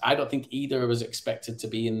up on this, I don't think either of us expected to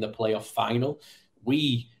be in the playoff final.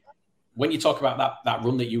 When you talk about that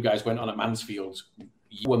run that you guys went on at Mansfield,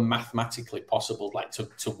 you were mathematically possible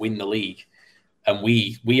to win the league. And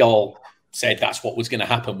we all said that's what was going to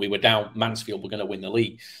happen. We were down, Mansfield were going to win the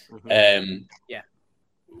league. Mm-hmm.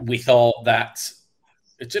 We thought that,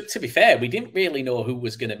 to be fair, we didn't really know who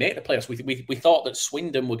was going to make the playoffs. We thought that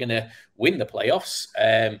Swindon were going to win the playoffs.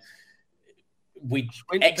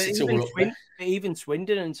 Exeter were up there. Even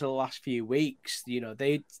Swindon until the last few weeks,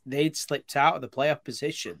 they'd slipped out of the playoff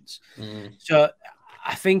positions. So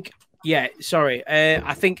I think, I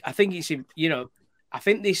think it's, I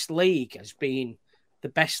think this league has been the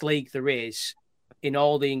best league there is in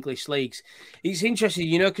all the English leagues. It's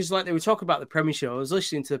interesting, because like they were talking about the Premiership. I was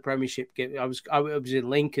listening to the Premiership game. I was in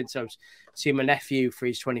Lincoln, so I was seeing my nephew for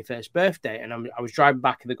his 21st birthday, and I was driving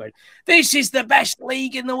back and they're going, "This is the best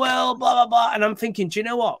league in the world," blah blah blah. And I'm thinking, do you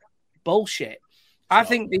know what? Bullshit. I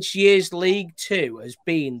think this year's League Two has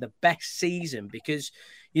been the best season because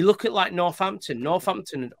you look at like Northampton.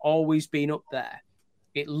 Northampton had always been up there.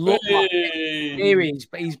 It looked like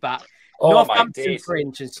he's back. Northampton, for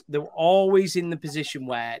instance, they were always in the position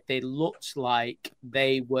where they looked like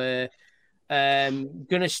they were going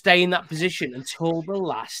to stay in that position until the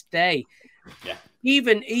last day. Yeah.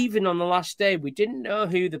 Even on the last day, we didn't know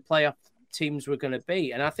who the playoff teams were going to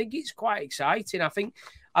be, and I think it's quite exciting. I think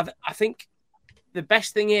the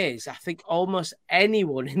best thing is, I think almost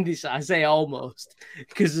anyone in this, I say almost,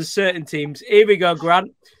 because there's certain teams. Here we go,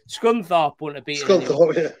 Grant. Scunthorpe wouldn't have beaten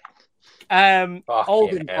anyone. Yeah.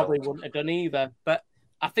 Oldham probably wouldn't have done either, but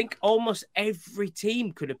I think almost every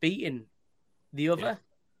team could have beaten the other.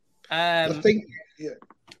 I think that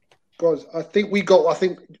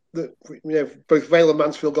both Vale and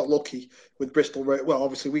Mansfield got lucky with Bristol. Well,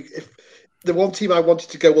 obviously, if the one team I wanted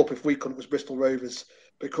to go up if we couldn't was Bristol Rovers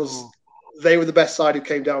because they were the best side who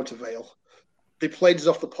came down to Vale. They played us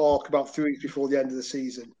off the park about 3 weeks before the end of the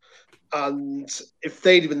season, and if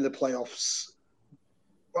they'd been in the playoffs,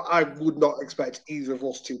 I would not expect either of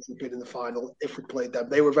us two to have been in the final if we played them.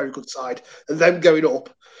 They were a very good side. And them going up,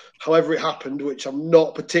 however it happened, which I'm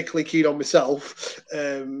not particularly keen on myself,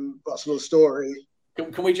 that's another story.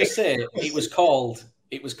 Can we just say it was called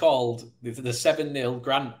the 7-0.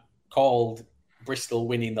 Grant called Bristol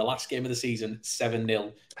winning the last game of the season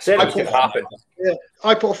 7-0. I said it could happen. Yeah,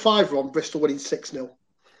 I put a 5 on Bristol winning 6-0.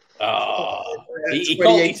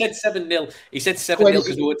 He said 7-0. He said 7-0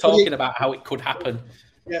 because we were talking about how it could happen.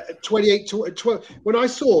 Yeah, 28-12. When I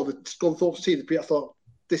saw the Scunthorpe team, I thought,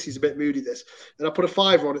 this is a bit moody, this. And I put a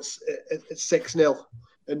 5 on it at 6-0.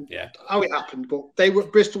 And how it happened. But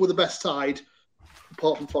Bristol were the best side,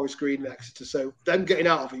 apart from Forest Green and Exeter. So them getting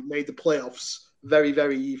out of it made the playoffs very,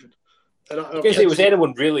 very even. Was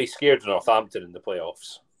anyone really scared of Northampton in the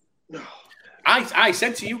playoffs? No. I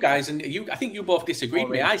said to you guys, and I think you both disagreed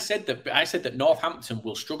with me. I said that Northampton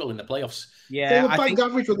will struggle in the playoffs. Yeah, they were bang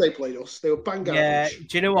average when they played us. They were bang average.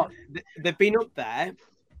 Do you know what? They've been up there.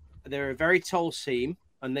 They're a very tall team,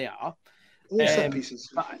 and they are. All set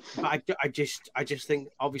pieces. But I just think,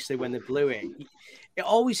 obviously, when they blew it, it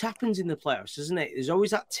always happens in the playoffs, doesn't it? There's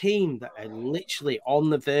always that team that are literally on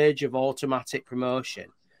the verge of automatic promotion.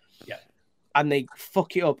 Yeah. And they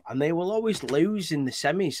fuck it up, and they will always lose in the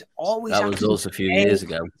semis. Always. That was us a few years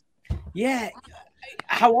ago. Yeah.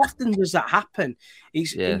 How often does that happen?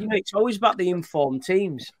 It's always about the informed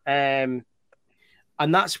teams. And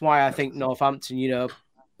that's why I think Northampton,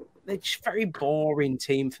 they're just very boring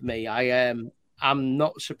team for me. I'm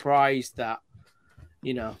not surprised that,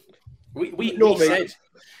 we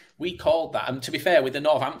called that. And to be fair, with the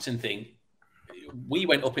Northampton thing, we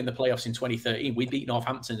went up in the playoffs in 2013. We beat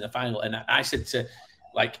Northampton in the final. And I said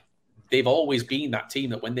they've always been that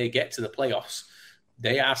team that when they get to the playoffs,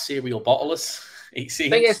 they are serial bottlers. It seems.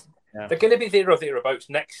 Thing is, they're going to be there or thereabouts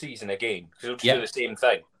next season again because they'll just do the same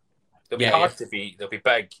thing. They'll be hard to beat. They'll be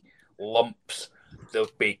big lumps. They'll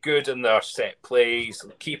be good in their set plays.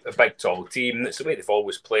 They'll keep a big, tall team. That's the way they've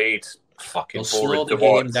always played. Fucking they'll boring. Slow the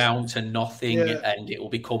game down to nothing, and it will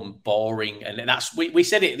become boring. And that's we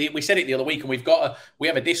said it. We said it the other week, and we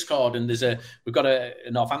have a Discord, and we've got a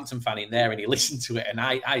Northampton fan in there, and he listened to it, and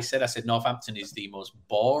I said Northampton is the most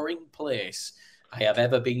boring place I have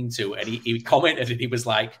ever been to, and he commented, and he was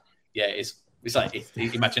like, "Yeah, it's like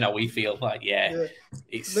imagine how we feel." Like,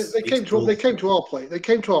 they came to our place. They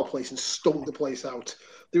came to our place and stomped the place out.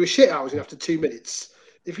 They were shit housing after 2 minutes.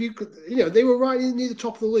 If you could, they were right near the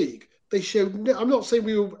top of the league. They showed. I'm not saying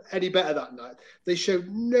we were any better that night. They showed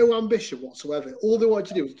no ambition whatsoever. All they wanted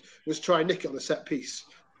to do was try and nick it on a set piece.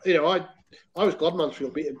 I was glad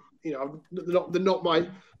Mansfield beat them. They're not my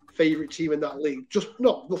favourite team in that league. Just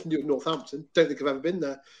nothing to do with Northampton. Don't think I've ever been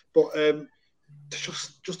there. But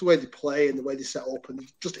just the way they play and the way they set up, and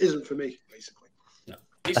it just isn't for me, basically. No.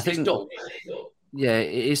 It's dull. Yeah,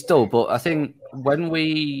 it is dull. But I think when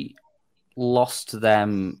we lost to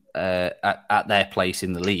them at their place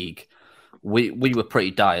in the league, we were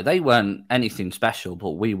pretty dire. They weren't anything special,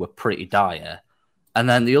 but we were pretty dire. And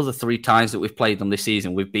then the other 3 times that we've played them this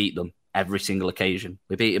season, we've beat them every single occasion.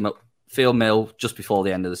 We beat them at Field Mill just before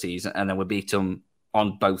the end of the season, and then we beat them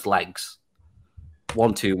on both legs.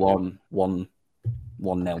 1-2-1,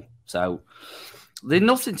 1-0. So there's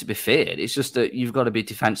nothing to be feared. It's just that you've got to be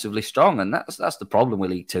defensively strong, and that's the problem with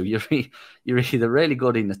League Two. You're either really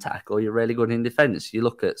good in attack or you're really good in defence. You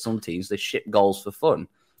look at some teams; they ship goals for fun,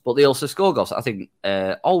 but they also score goals. I think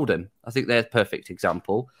Oldham, they're a perfect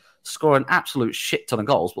example. Score an absolute shit ton of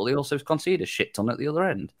goals, but they also concede a shit ton at the other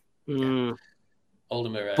end.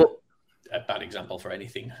 Oldham are a bad example for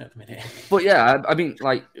anything at the minute. But yeah, I mean,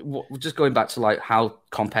 just going back to how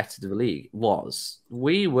competitive the league was,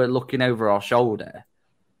 we were looking over our shoulder,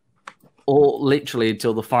 or literally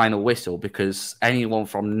until the final whistle, because anyone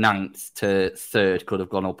from 9th to 3rd could have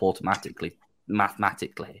gone up automatically,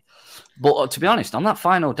 mathematically. But to be honest, on that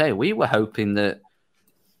final day, we were hoping that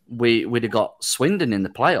we'd have got Swindon in the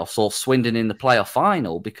playoffs or Swindon in the playoff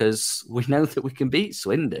final, because we know that we can beat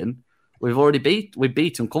Swindon. We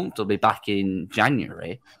beat them comfortably back in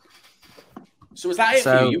January. So was that it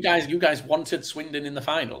for you? You guys wanted Swindon in the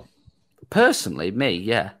final? Personally, me,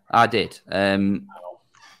 yeah, I did. When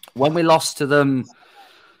we lost to them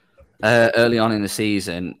early on in the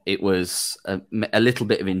season, it was a little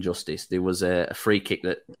bit of injustice. There was a free kick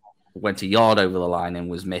that went a yard over the line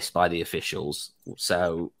and was missed by the officials.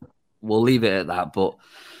 So we'll leave it at that.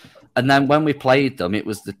 And then when we played them, it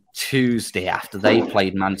was the Tuesday after they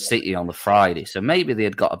played Man City on the Friday. So maybe they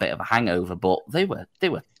had got a bit of a hangover, but they were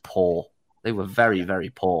poor. They were very, very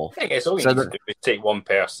poor. I guess all you need to do is take one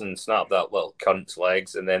person, snap that little cunt's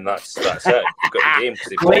legs, and then that's it. You've got the game.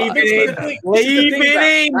 Leave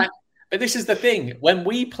it in. But this is the thing. When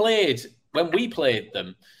we played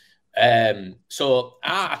them, so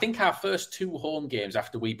I think our first 2 home games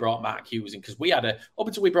after we brought Mark Hughes in, because up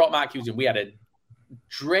until we brought Mark Hughes in, we had a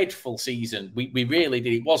dreadful season. We really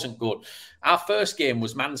did. It wasn't good. Our first game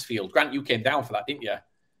was Mansfield. Grant, you came down for that, didn't you? I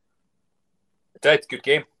did. Good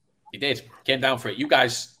game. You did. Came down for it. You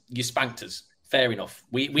guys, you spanked us. Fair enough.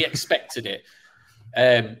 We expected it.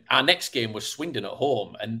 Our next game was Swindon at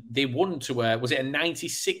home, and they won to was it a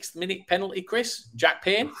 96th minute penalty, Chris? Jack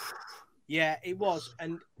Payne? Yeah, it was.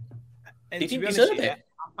 And they didn't deserve it.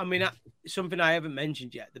 I mean, something I haven't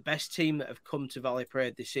mentioned yet. The best team that have come to Valley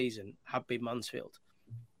Parade this season have been Mansfield.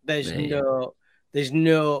 There's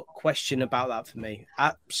no question about that for me.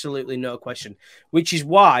 Absolutely no question. Which is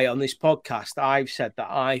why on this podcast I've said that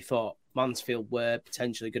I thought Mansfield were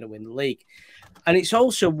potentially going to win the league. And it's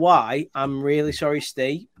also why I'm really sorry,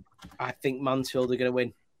 Steve. I think Mansfield are going to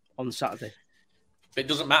win on Saturday. But it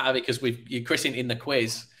doesn't matter because you're Chris in the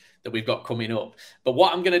quiz. that we've got coming up. But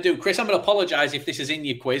what I'm going to do, Chris, I'm going to apologise if this is in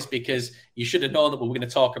your quiz, because you should have known that we were going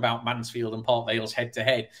to talk about Mansfield and Port Vale's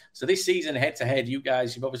head-to-head. So this season, head-to-head, you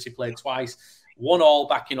guys, you've obviously played twice, 1-1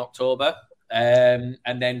 back in October, and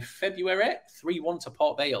then February, 3-1 to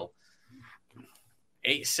Port Vale.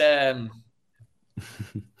 It's...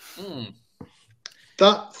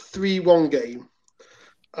 That 3-1 game,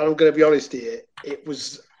 and I'm going to be honest here, it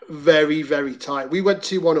was very, very tight. We went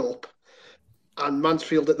 2-1 up, and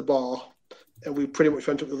Mansfield at the bar, and we pretty much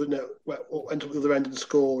went up the other end and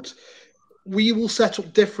scored. We will set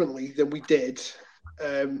up differently than we did.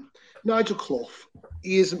 Nigel Clough,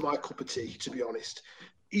 he isn't my cup of tea, to be honest.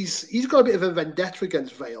 He's got a bit of a vendetta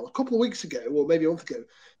against Vale. A couple of weeks ago, or maybe a month ago,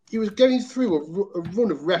 he was going through a run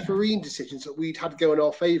of refereeing decisions that we'd had go in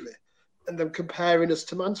our favour, and then comparing us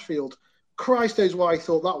to Mansfield. Christ knows why I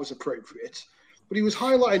thought that was appropriate. But he was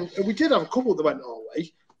highlighting, and we did have a couple that went our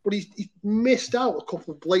way, but he missed out a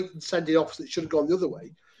couple of blatant sending offs that should have gone the other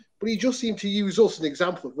way. But he just seemed to use us as an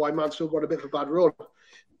example of why Mansfield won a bit of a bad run.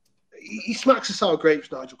 He smacks the sour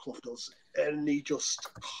grapes, Nigel Clough does, and he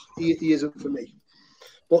isn't for me.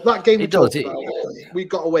 But that game we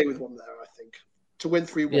got away with one there, I think. To win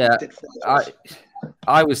 3-1, yeah, did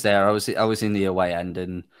I was there. I was in the away end,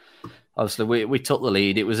 and obviously we took the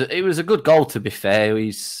lead. It was a good goal, to be fair.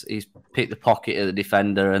 He's picked the pocket of the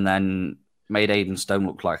defender and then made Aidan Stone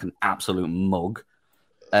look like an absolute mug.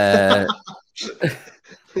 Oh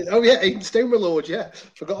yeah, Aidan Stone, my lord. Yeah,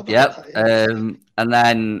 forgot about that. And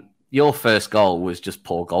then your first goal was just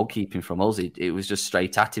poor goalkeeping from us. It was just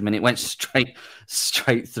straight at him, and it went straight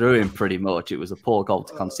through him pretty much. It was a poor goal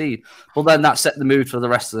to concede. But then that set the mood for the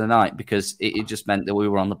rest of the night, because it just meant that we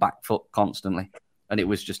were on the back foot constantly, and it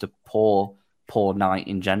was just a poor night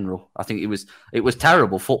in general. I think it was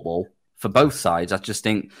terrible football for both sides. I just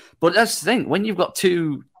think, but that's the thing, when you've got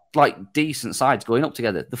two like decent sides going up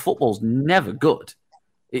together, the football's never good.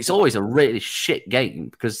 It's always a really shit game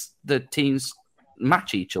because the teams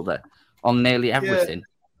match each other on nearly everything.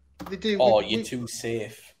 Yeah, they do. Or you're too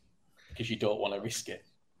safe because you don't want to risk it.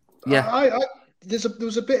 Yeah, there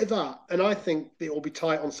was a bit of that, and I think it will be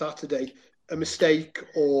tight on Saturday. A mistake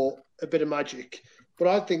or a bit of magic, but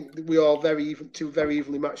I think we are two very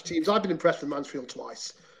evenly matched teams. I've been impressed with Mansfield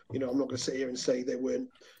twice. I'm not going to sit here and say they weren't.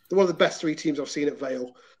 They're one of the best three teams I've seen at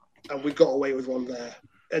Vale, and we got away with one there.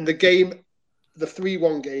 And the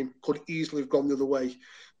 3-1 game, could easily have gone the other way.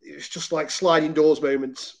 It's just like sliding doors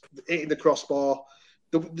moments, hitting the crossbar.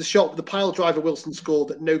 The pile driver Wilson scored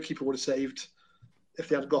that no keeper would have saved if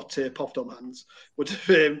they had got Popdom hands. Would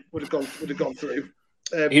have gone through.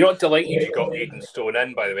 You're not delighted you got Aidan Stone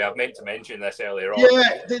in, by the way. I've meant to mention this earlier on.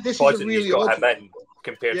 Yeah, this is really got odd. him in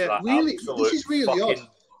compared to that really, absolute this is really fucking odd.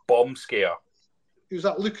 Bomb scare. Was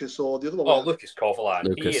that Lucas or the other one? Oh, Lucas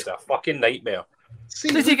Covalan. He is a fucking nightmare.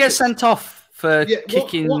 Did he get sent off for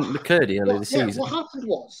kicking McCurdy earlier this season? What happened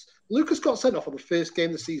was Lucas got sent off on the first game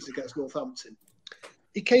of the season against Northampton.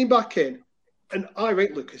 He came back in, and I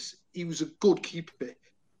rate Lucas. He was a good keeper.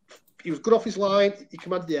 He was good off his line. He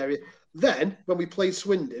commanded the area. Then, when we played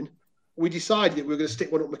Swindon, we decided that we were going to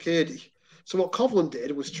stick one up McCurdy. So what Covalan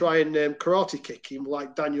did was try and karate kick him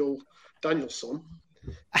like Danielson.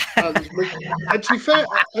 And to be fair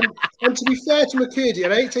to McCurdy,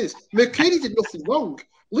 and I hate to say this, McCurdy did nothing wrong.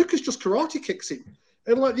 Lucas just karate kicks him.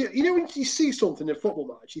 And like, when you see something in a football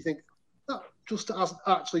match, you think that just has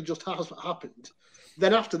happened.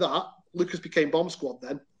 Then after that, Lucas became bomb squad.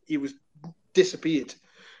 Then he was disappeared.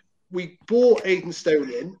 We bought Aidan Stone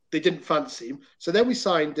in. They didn't fancy him, so then we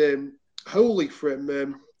signed Holy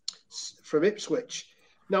from Ipswich.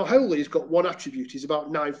 Now Holy's got one attribute: he's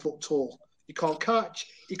about 9 foot tall. He can't catch,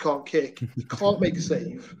 he can't kick, he can't make a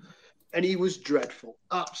save, and he was dreadful,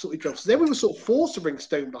 absolutely dreadful. So then we were sort of forced to bring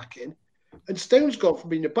Stone back in, and Stone's gone from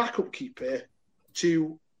being a backup keeper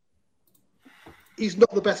to he's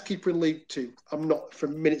not the best keeper in League Two. I'm not for a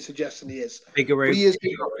minute suggesting he is. Vigouroux.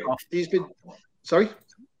 He's been sorry.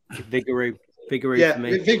 Vigouroux yeah, for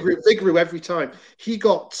me. Vigouroux every time.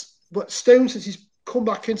 But Stone, since he's come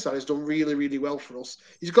back inside, has done really, really well for us.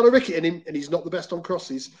 He's got a ricket in him, and he's not the best on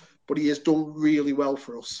crosses, but he has done really well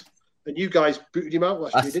for us. And you guys booted him out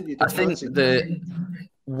last year, didn't you? I think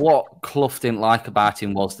what Clough didn't like about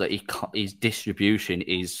him was that his distribution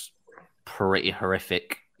is pretty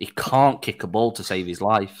horrific. He can't kick a ball to save his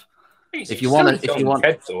life. If you want,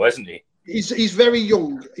 kid, though, isn't he? He's very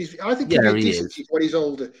young. I think he'll be decent when he's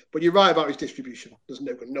older. But you're right about his distribution. There's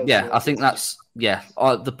no. I think that's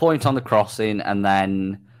the point on the crossing and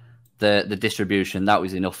then the distribution. That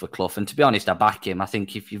was enough for Clough. And to be honest, I back him. I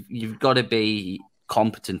think if you've got to be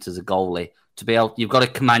competent as a goalie to be able, you've got to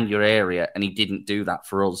command your area, and he didn't do that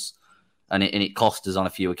for us. and it cost us on a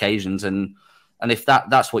few occasions. And if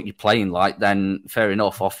that's what you're playing like, then fair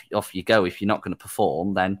enough, off you go. If you're not going to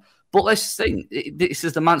perform, then. But let's think, this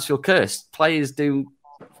is the Mansfield curse. Players do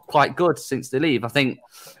quite good since they leave. I think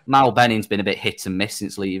Mal Benning's been a bit hit and miss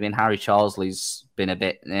since leaving. Harry Charsley's been a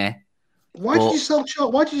bit Why did you sell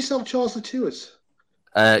Charsley to us?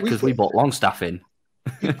 Because we bought Longstaff in.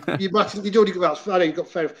 You'd already got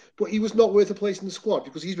fair enough, but he was not worth a place in the squad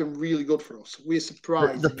because he's been really good for us. We're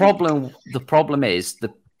surprised. The problem is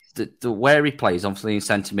the where he plays, obviously in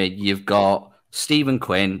centre mid, you've got Stephen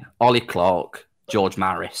Quinn, Ollie Clark, George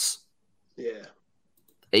Maris. Yeah.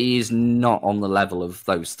 He is not on the level of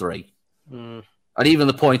those three. And even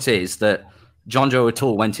the point is that John Joe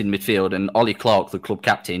O'Toole went in midfield and Ollie Clark, the club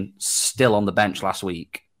captain, still on the bench last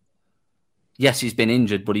week. Yes, he's been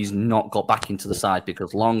injured, but he's not got back into the side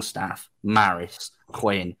because Longstaff, Maris,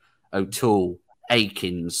 Quinn, O'Toole,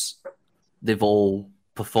 Akins, they've all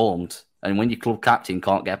performed. And when your club captain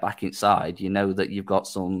can't get back inside, you know that you've got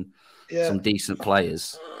some decent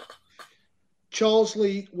players.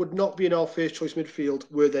 Charsley would not be in our first choice midfield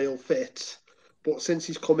where they'll fit. But since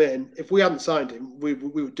he's come in, if we hadn't signed him, we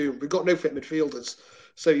would do him. We've got no fit midfielders.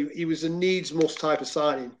 So he was a needs-must type of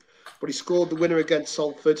signing. But he scored the winner against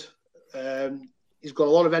Salford. He's got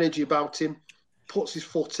a lot of energy about him, puts his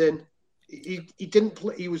foot in. He didn't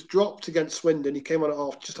play, he was dropped against Swindon. He came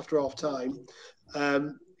on just after half time.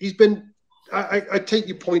 He's been. I take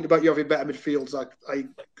your point about you having better midfields.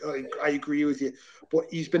 I agree with you, but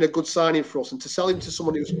he's been a good signing for us. And to sell him to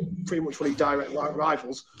someone who's pretty much one of your direct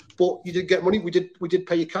rivals, but you did get money. We did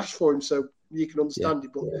pay you cash for him, so you can understand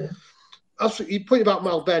it. But absolutely, your point about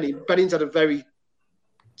Mal Benning. Benning's had a very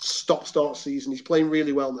stop-start season. He's playing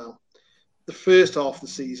really well now. The first half of the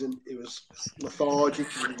season, it was lethargic,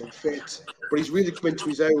 he wasn't fit, but he's really come into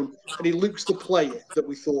his own, and he looks the player that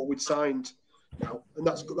we thought we'd signed now, and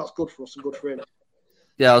that's good for us and good for him.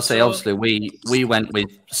 Yeah, I'll say obviously we went with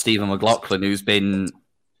Stephen McLaughlin, who's been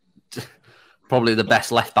probably the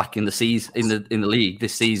best left back in the season in the league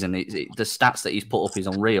this season. The stats that he's put up is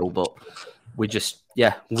unreal, but we just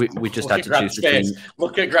had to choose between.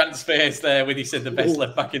 Look at Grant's face there when he said the best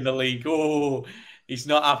left back in the league. Oh, he's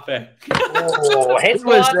not happy. It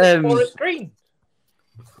was Green.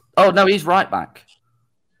 Oh no, he's right back.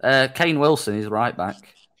 Kane Wilson is right back.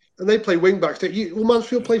 And they play wing backs. Will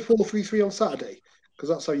Mansfield play 4-3-3 on Saturday? Because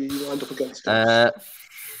that's how you end up against it.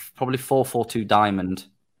 Probably 4-4-2 diamond.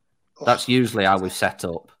 That's usually how we've set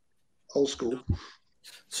up. Old school.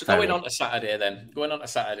 So going on to Saturday,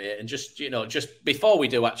 and just before we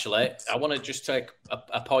do, actually, I want to just take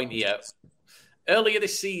a point here. Earlier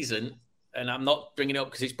this season, and I'm not bringing it up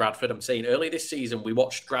because it's Bradford, I'm saying earlier this season, we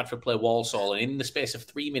watched Bradford play Walsall, and in the space of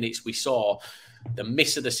 3 minutes, we saw the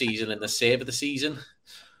miss of the season and the save of the season.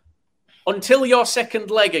 Until your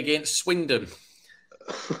second leg against Swindon.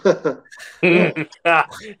 The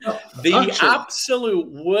absolute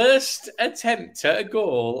worst attempt at a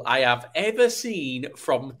goal I have ever seen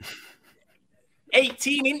from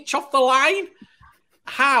 18 inch off the line.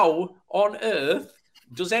 How on earth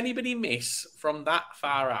does anybody miss from that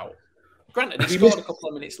far out? Granted, he scored a couple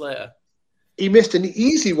of minutes later. He missed an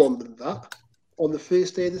easy one than that on the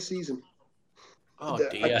first day of the season. Oh,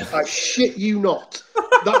 dear. I shit you not.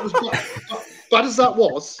 That was bad as that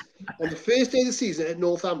was. On the first day of the season at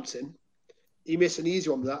Northampton, he missed an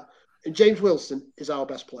easy one with that. And James Wilson is our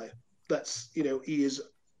best player. He is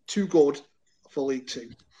too good for League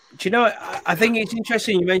Two. Do you know, I think it's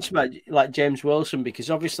interesting you mentioned about like James Wilson,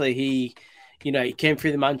 because obviously he came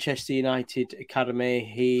through the Manchester United Academy.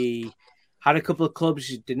 He had a couple of clubs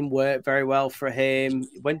that didn't work very well for him.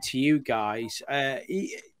 Went to you guys.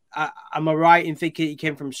 Am I right in thinking he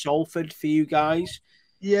came from Salford for you guys?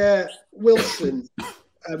 Yeah, Wilson.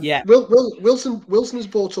 Wilson was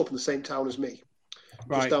brought up in the same town as me,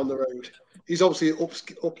 just down the road. He's obviously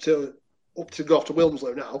up to go off to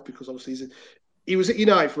Wilmslow now because obviously he was at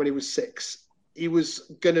United when he was 6. He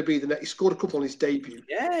was going to be the next. He scored a couple on his debut.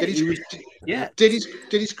 Did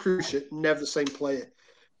his cruciate, never the same player,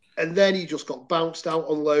 and then he just got bounced out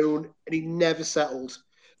on loan and he never settled.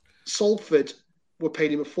 Salford were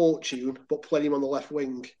paying him a fortune, but playing him on the left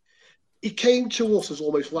wing. He came to us as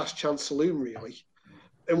almost last chance saloon, really.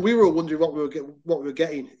 And we were wondering what we were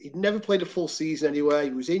getting. He'd never played a full season anyway.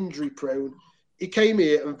 He was injury prone. He came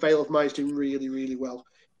here and Vale of Mai's doing really, really well.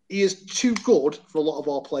 He is too good for a lot of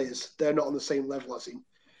our players. They're not on the same level as him.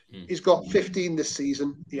 He's got 15 this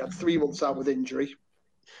season. He had 3 months out with injury.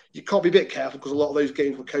 You can't be a bit careful because a lot of those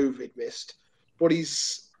games were COVID missed. But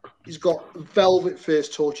he's got velvet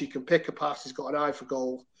first touch. He can pick a pass. He's got an eye for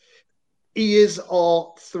goal. He is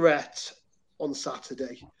our threat on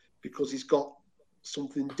Saturday because he's got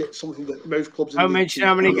something that most clubs. Don't mention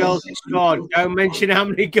how many goals he scored. Don't mention how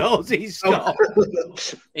many goals he scored.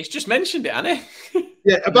 He's just mentioned it, hasn't he?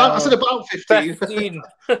 Yeah, I said about 15. 15.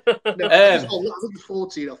 No, I think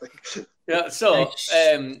 14. I think. Yeah. So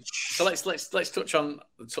let's touch on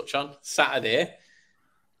Saturday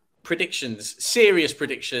predictions. Serious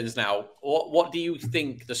predictions now. What do you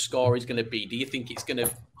think the score is going to be? Do you think it's going to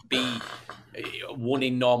be won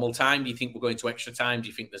in normal time? Do you think we're going to extra time? Do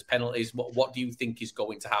you think there's penalties? What do you think is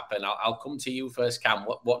going to happen? I'll come to you first, Cam.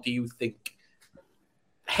 What do you think?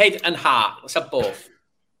 Head and heart. Let's have both.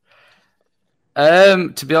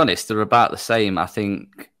 To be honest, they're about the same. I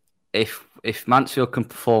think if Mansfield can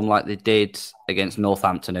perform like they did against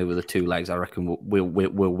Northampton over the 2 legs, I reckon we'll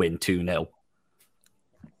win 2-0.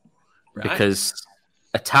 Right. Because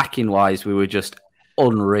attacking wise, we were just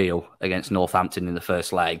unreal against Northampton in the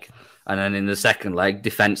first leg. And then in the second leg,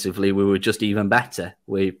 defensively, we were just even better.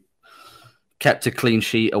 We kept a clean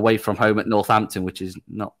sheet away from home at Northampton, which is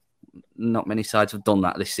not many sides have done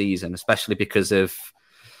that this season, especially because of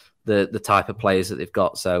the type of players that they've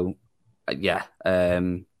got. So,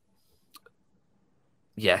 2-0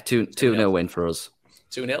 win for us.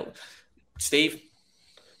 2-0. Steve?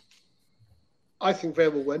 I think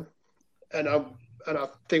Vale will win. And I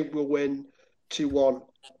think we'll win 2-1.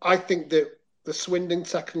 I think that the Swindon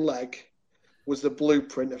second leg was the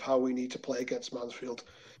blueprint of how we need to play against Mansfield.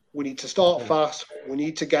 We need to start fast. We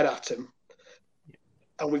need to get at him.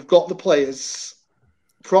 And we've got the players.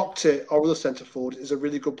 Proctor, our other centre forward, is a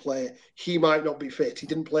really good player. He might not be fit. He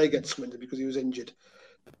didn't play against Swindon because he was injured.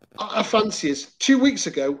 I fancy us. 2 weeks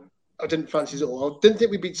ago, I didn't fancy us at all. I didn't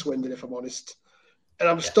think we beat Swindon, if I'm honest. And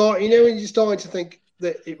I'm starting, when you're starting to think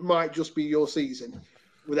that it might just be your season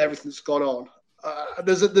with everything that's gone on.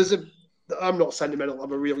 I'm not sentimental.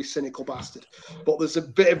 I'm a really cynical bastard. But there's a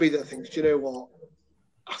bit of me that thinks, do you know what?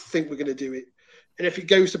 I think we're going to do it. And if it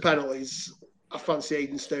goes to penalties, I fancy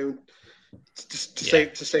Aidan Stone to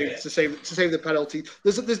save the penalty.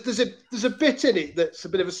 There's a bit in it that's a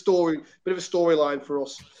bit of a storyline for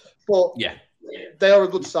us. But they are a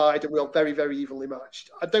good side, and we are very, very evenly matched.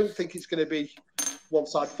 I don't think it's going to be one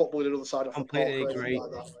side football and another side of football. Completely agree.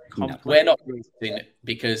 We're not predicting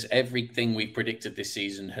because everything we've predicted this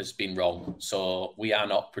season has been wrong. So we are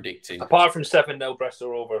not predicting. Apart from 7-0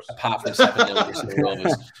 Bristol Rovers. Bristol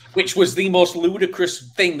Rovers, which was the most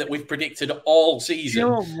ludicrous thing that we've predicted all season. You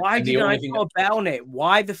know, why did I go about it?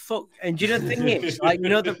 Why the fuck? And do you know the thing is,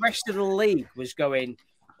 the rest of the league was going,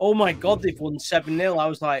 oh my God, they've won 7-0. I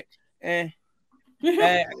was like,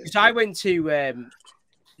 because I went to...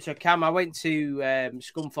 So, Cam, I went to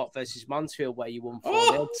Scunthorpe versus Mansfield where you won 4-0.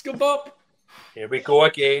 Oh, Scunthorpe! Here we go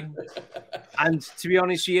again. And to be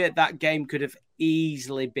honest with you, that game could have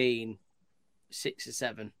easily been 6 or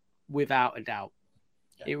 7, without a doubt.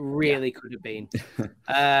 It really could have been.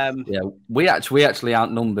 We actually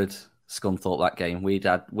outnumbered Scunthorpe that game. We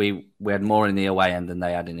had more in the away end than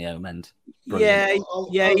they had in the home end. Brilliant.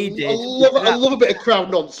 He did. I love a bit of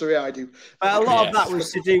crowd nonsense. I do. But a lot of that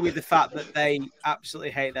was to do with the fact that they absolutely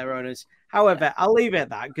hate their owners. However, I'll leave it at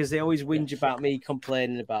that because they always whinge about me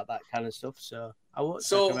complaining about that kind of stuff. So I won't.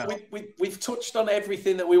 So we've touched on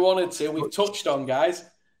everything that we wanted to. We've touched on, guys.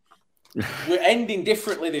 We're ending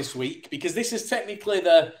differently this week because this is technically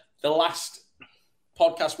the last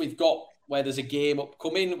podcast we've got where there's a game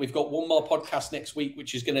upcoming. We've got one more podcast next week,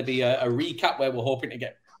 which is going to be a recap where we're hoping to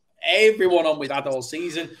get everyone on with that all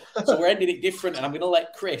season. So we're ending it different, and I'm going to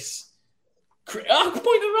let Chris,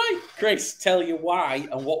 Chris, tell you why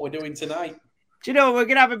and what we're doing tonight. Do you know, we're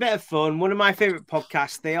going to have a bit of fun. One of my favourite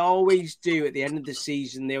podcasts, they always do at the end of the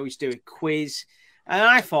season, they always do a quiz. And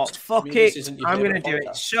I thought, fuck it, I'm going to do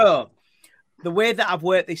it. So the way that I've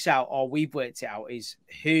worked this out, or we've worked it out, is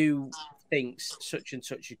who thinks such and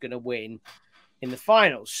such is going to win in the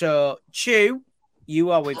final. So, Chew,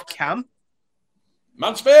 you are with Cam.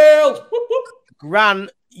 Mansfield! Whoop, whoop. Grant,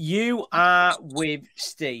 you are with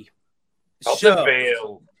Steve.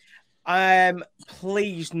 So,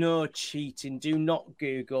 please no cheating. Do not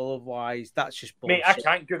Google, otherwise that's just bullshit. Mate, I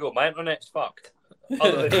can't Google my internet's fucked.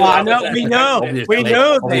 I know, we know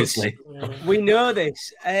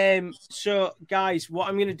this. So, guys, what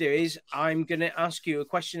I'm going to do is I'm going to ask you a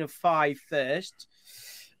question of 5 first.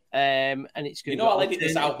 And it's going to I'll edit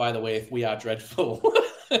this out, by the way, if we are dreadful.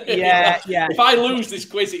 Yeah. If I lose this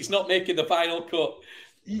quiz, it's not making the final cut.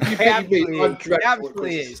 It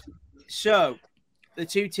absolutely is. So, the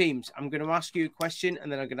 2 teams, I'm going to ask you a question, and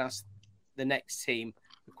then I'm going to ask the next team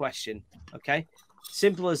a question. Okay?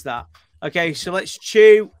 Simple as that. Okay, so let's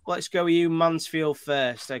go with you, Mansfield,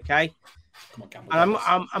 first, okay? Come on, Campbell.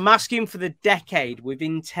 And I'm asking for the decade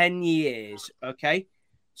within 10 years, okay?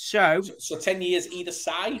 So 10 years either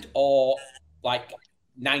side, or like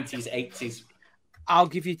 90s, 80s? I'll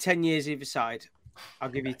give you 10 years either side. I'll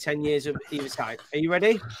give you 10 years of either side. Are you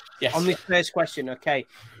ready? Yes. On this first question, okay.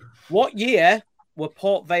 What year were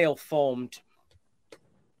Port Vale formed?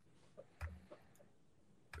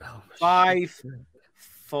 5,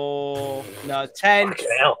 4, no, 10,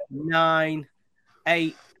 9,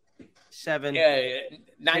 8, 7. Yeah,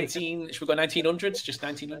 19. Should we go 1900s? Just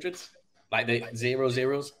 1900s? Like the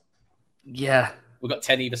 00s? Yeah. We've got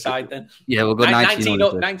 10 either side then. Yeah, we'll go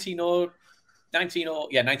 1900.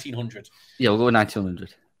 1900. Yeah, we'll go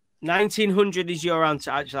 1900. 1900 is your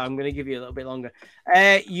answer. Actually, I'm going to give you a little bit longer.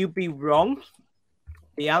 You'd be wrong.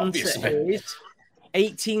 The answer is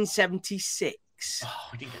 1876. Oh,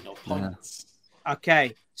 we didn't get no points. Yeah.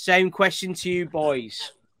 Okay, same question to you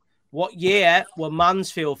boys. What year were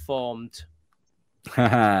Mansfield formed?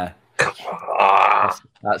 That's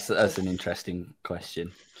an interesting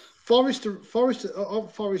question. Forest,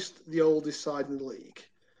 the oldest side in the league.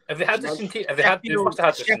 Have they had this? They must have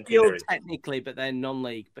had this Sheffield technically, but they're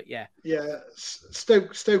non-league. But yeah,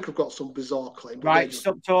 Stoke have got some bizarre claim. Right,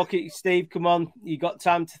 stop talking, Steve. Come on, you got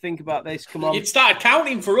time to think about this. Come on, you'd started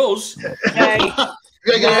counting for us. Okay.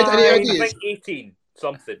 Any ideas? I think 18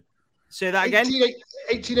 something. Say that again.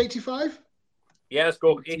 1885. Yeah, let's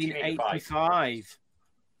go. 1885.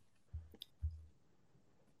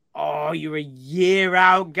 Oh, you're a year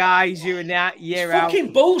out, guys. You're a year out.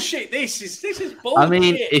 Fucking bullshit. This is bullshit. I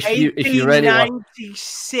mean, if you're ready,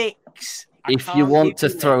 1896. If you want to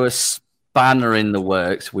throw a spanner in the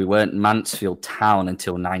works, we weren't Mansfield Town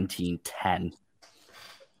until 1910.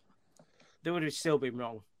 They would have still been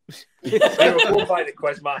wrong. They were going by the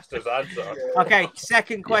Quizmaster's answer. Okay,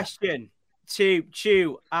 second question to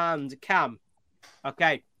Chew and Cam.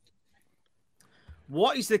 Okay.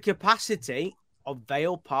 What is the capacity of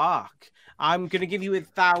Vale Park? I'm going to give you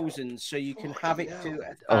 1,000 so you can have it to...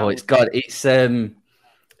 Oh, it's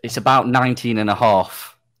about 19 and a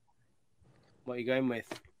half. What are you going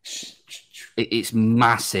with? It's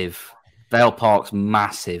massive. Vale Park's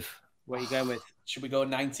massive. What are you going with? Should we go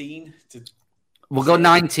 19? We'll go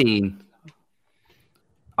 19.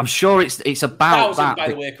 I'm sure it's about 1,000, that. by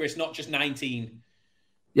the way, Chris, not just 19.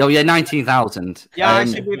 Oh, yeah, 19,000. Yeah, I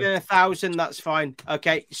said within 1,000, that's fine.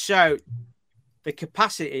 Okay, so the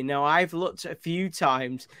capacity, now I've looked a few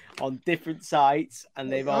times on different sites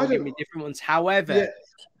and they've all given me different ones. However,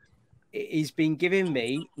 it's been giving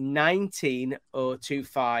me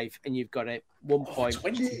 19,025 and you've got it 1 point.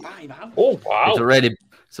 25. Oh, wow. It's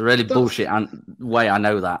a really bullshit way I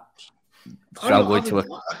know that. So I'm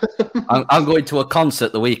going to a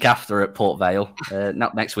concert the week after at Port Vale.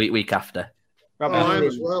 Not next week, week after. I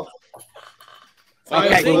as well.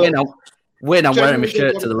 Okay, win. I'm wearing my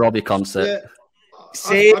shirt to the Robbie concert. Yeah.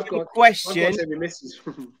 Same question.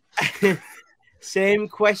 I've Same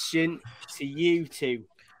question to you two.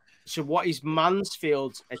 So, what is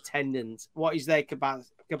Mansfield's attendance? What is their capacity?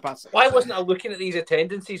 Why wasn't I looking at these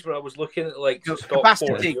attendances when I was looking at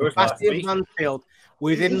capacity of Mansfield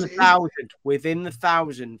within the 1,000? Within the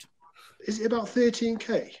 1,000. Is it about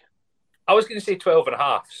 13k? I was going to say 12 and a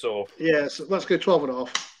half. So yeah, so let's go 12 and a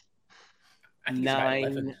half.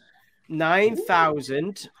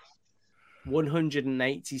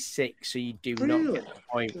 9,186. So you do not get the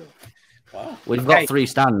point. Wow. We've got 3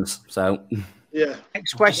 stands, so yeah.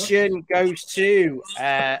 Next question goes to.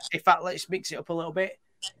 In fact, let's mix it up a little bit.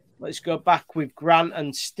 Let's go back with Grant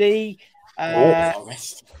and Steve.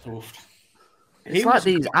 it's like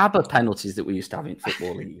these ABBA penalties that we used to have in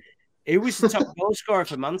Football League. Who was the top goal scorer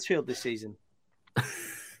for Mansfield this season?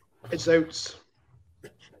 It's Oates.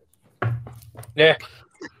 Yeah.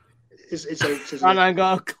 It's Oates, isn't and I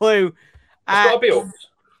got a clue. It's got to be Oates.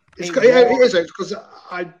 It is Oates because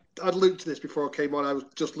I'd looked at this before I came on. I was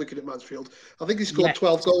just looking at Mansfield. I think he scored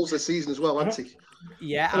 12 goals this season as well, hasn't he?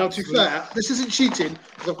 Yeah. And to be fair, this isn't cheating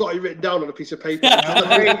because I've got it written down on a piece of paper.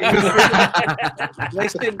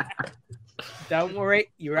 Listen, don't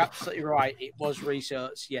worry. You're absolutely right. It was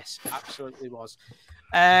research. Yes, absolutely was.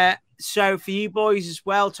 So for you boys as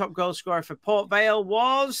well, top goal scorer for Port Vale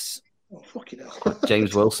was... Oh, fucking hell.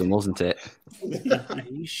 James Wilson, wasn't it? Are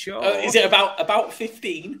you sure? Is it about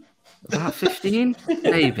 15? About 15?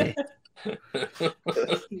 Maybe.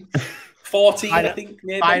 14, I think.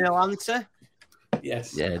 Maybe. Final answer?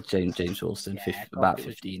 Yes. Yeah, James Wilson, about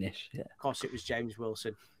 15-ish. Yeah. Of course, it was James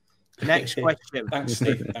Wilson. Next question. Thanks,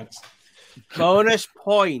 Steve. Thanks. Bonus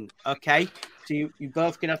point. Okay. So you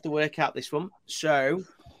both going to have to work out this one. So,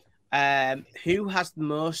 who has the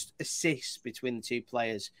most assists between the two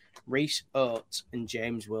players? Reece Oates and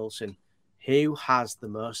James Wilson. Who has the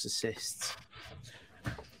most assists?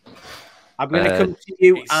 I'm going to come to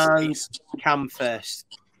you and it's- Cam first.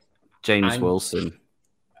 James Wilson.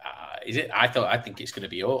 Is it? I think it's going to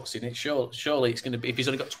be Oates, isn't it? Surely it's going to be. If he's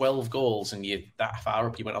only got 12 goals and you're that far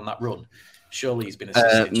up, you went on that run. Surely he's been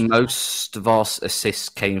assisted. Most of our assists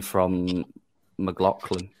came from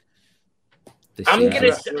McLaughlin. I'm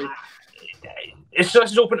going to. It's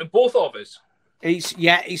just open to both of us.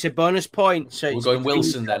 It's a bonus point. So we're going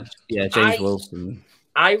Wilson then. Yeah, James Wilson.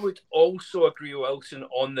 I would also agree with Wilson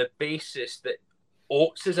on the basis that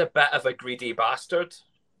Oates is a bit of a greedy bastard.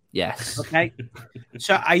 Yes. Okay.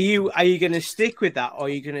 So are you going to stick with that, or are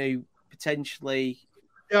you going to potentially?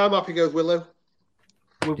 Yeah, I'm happy to go with Willow.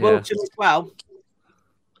 With Wilson as well.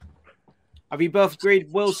 Have you both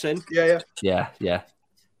agreed, Wilson? Yeah.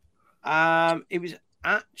 It was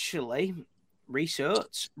actually Reece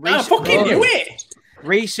Oates. I fucking knew it.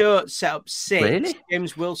 Reece Oates set up 6. Really?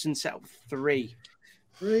 James Wilson set up 3.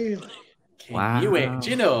 Really? Wow. Knew it. Do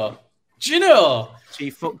you know? So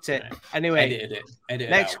you fucked it. Anyway, Edited it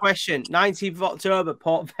next out. question. 19th of October,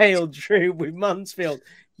 Port Vale drew with Mansfield.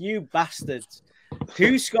 You bastards.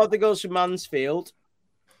 Who scored the goals for Mansfield?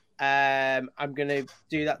 I'm going to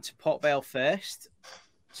do that to Port Vale first.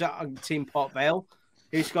 So I'm Team Port Vale.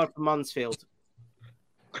 Who scored for Mansfield?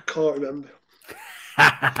 I can't remember.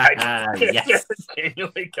 Yes.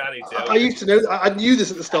 I used to know. I knew this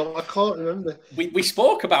at the start. I can't remember. We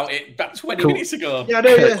spoke about it about 20 minutes ago. Yeah, I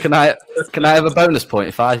know. Yeah. Can I have a bonus point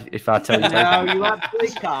if I tell you? No, you absolutely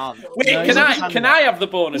can't. Wait, No, can I have the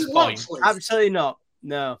bonus point? Lapsley? Absolutely not.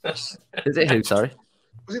 No. Is it who? Sorry.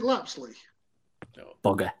 Was it Lapsley?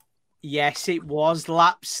 Bugger. Yes, it was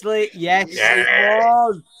Lapsley. Yes, it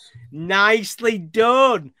was. Nicely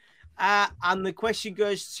done. And the question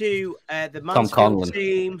goes to the Mansfield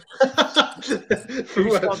team. Who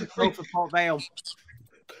scored the goal for Port Vale?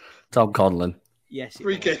 Tom Conlon. Yes.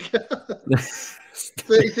 Free kick.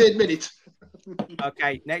 33rd minute.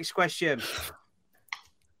 Okay, next question.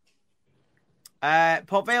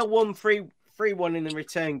 Port Vale won 3-1 in the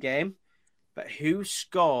return game, but who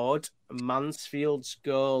scored Mansfield's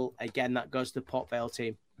goal? Again, that goes to the Port Vale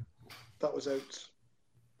team. That was Oates.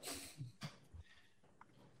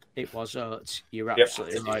 It was Oates. You're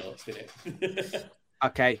absolutely right. Right.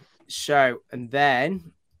 Okay, so and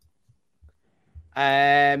then,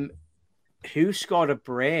 who scored a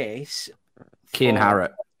brace? Kean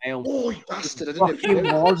Harrott. Oh, you bastard! I It didn't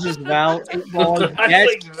know. was as well. It was. I Yes,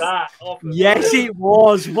 like that. yes, it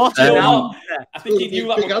was. What a No, answer. I think he knew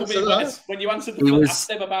that Big would come answer, in. that. When you answered asked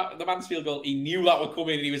him about the Mansfield goal, he knew that would come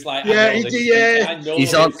in, and he was like, Yeah, I know he this. did, yeah. I know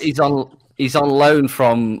this. He's on loan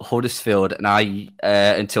from Huddersfield, and I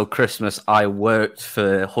until Christmas I worked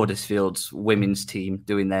for Huddersfield's women's team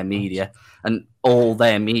doing their media, and all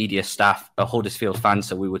their media staff are Huddersfield fans.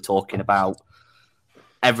 So we were talking about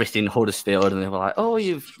everything Huddersfield, and they were like, "Oh,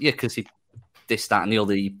 because he this, that, and the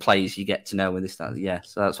other players you get to know, and this, that, yeah."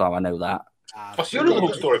 So that's why I know that. What's your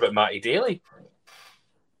little story about Matty Daly?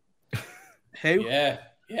 Who? Yeah.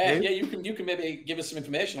 You can maybe give us some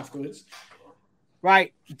information afterwards.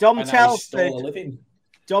 Right, Dom And how he stole a Telford. living.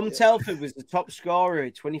 Dom Telford was the top scorer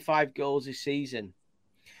with 25 goals this season.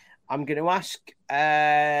 I'm going to ask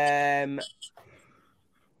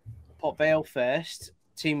Port Vale first.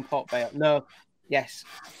 Team Port Vale. No, yes.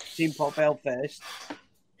 Team Port Vale first.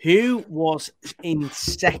 Who was in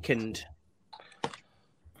second?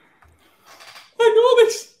 I know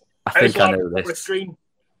this. I think I know this.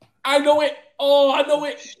 I know it. Oh, I know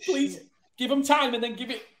it. Please give him time and then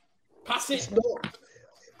give it. Pass it. It's not.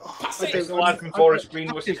 Pass I it. don't The lad from Forest Green,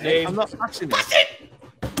 what's his name? I'm not passing Pass it. it.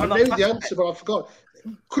 I know the answer, but I forgot.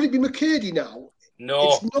 Could it be McCurdy now? No.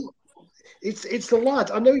 It's not. It's the lad.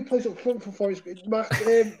 I know he plays up front for Forest. He's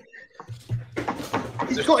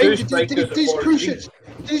got injured. Did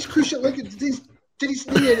his cruciate leg? Did his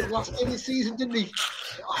knee in it last game of the season? Didn't he?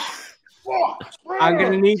 I'm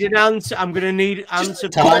going to need an answer. I'm going to need an answer.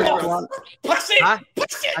 Pass it. Huh?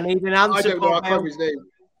 Pass it. I need an I answer. don't know. I Port can't Vale. remember his name.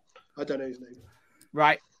 I don't know his name.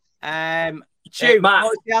 Right. Chew, Matt.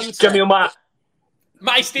 what's the answer? Jimmy Matt.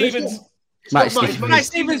 Matty Stevens. It's Matty not Stevens. Mike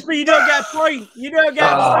Stevens, but you don't get a point. You don't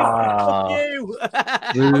get a point.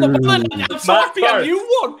 Fuck you. I'm so happy I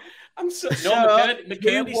knew one. I'm so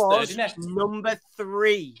McCurdy's who was third, isn't it? number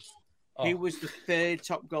 3? Oh. Who was the 3rd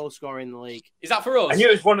top goal scorer in the league? Is that for us? I knew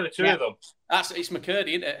it was one of the two Yeah. of them. It's McCurdy,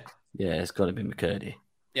 isn't it? Yeah, it's got to be McCurdy.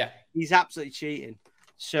 Yeah. He's absolutely cheating.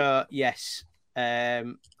 So yes, I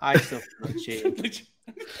still think I'm cheating.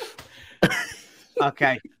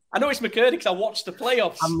 Okay, I know it's McCurdy because I watched the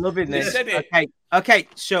playoffs. I'm loving They this. said it. Okay.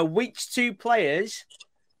 So which 2 players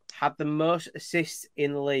had the most assists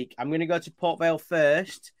in the league? I'm going to go to Port Vale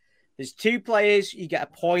first. There's 2 players. You get a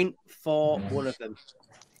point for one of them.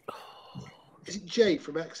 Is it Jay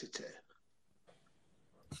from Exeter?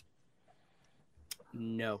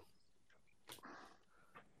 No.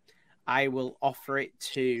 I will offer it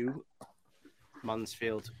to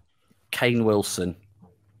Mansfield. Kane Wilson.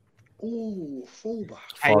 Oh,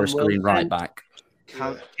 fullback. Forest Green right back.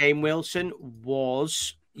 Kane Wilson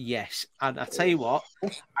was, yes. And I tell you what,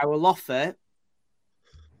 I will offer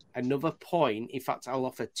another point. In fact, I'll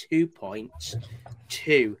offer 2 points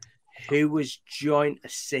to who was joint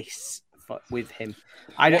assists with him.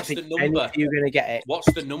 I don't think any of you are going to get it.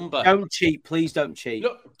 What's the number? Don't cheat. Please don't cheat.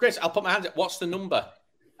 Look, Chris, I'll put my hands up. What's the number?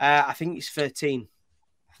 I think it's 13.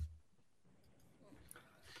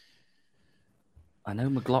 I know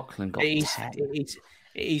McLaughlin got 10. It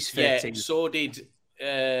is 13. Yeah, so did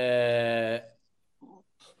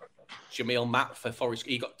Jamil Matt for Forest.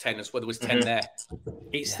 He got 10 as well. There was 10 there.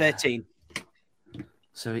 It's 13.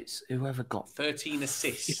 So it's whoever got 13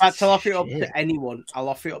 assists. In fact, I'll offer it up to anyone.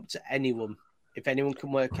 If anyone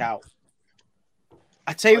can work out.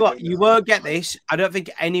 I tell you what, you won't get this. I don't think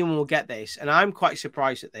anyone will get this. And I'm quite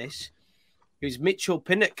surprised at this. It was Mitchell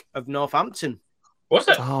Pinnock of Northampton. What's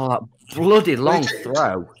it? Oh, that bloody long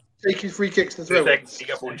throw. Taking free kicks to throw. You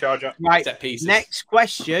got one charger. Right. Next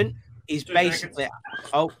question is basically.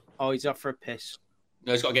 Oh, he's off for a piss.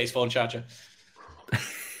 No, he's got to get his phone charger.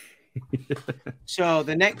 So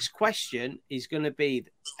the next question is going to be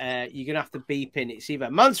you're going to have to beep in. It's either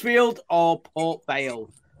Mansfield or Port Vale.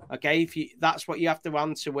 Okay, that's what you have to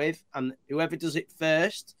answer with, and whoever does it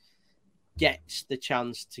first gets the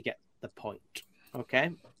chance to get the point.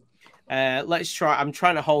 Okay. Let's try. I'm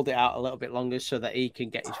trying to hold it out a little bit longer so that he can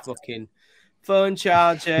get his fucking phone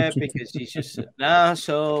charger because he's just an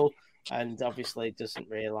arsehole and obviously doesn't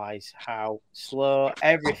realise how slow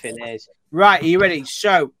everything is. Right, are you ready?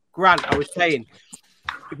 So, Grant, I was saying,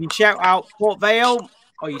 if you shout out Port Vale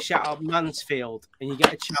or you shout out Mansfield and you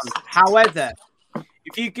get a chance. However,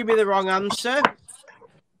 if you give me the wrong answer,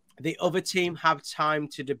 the other team have time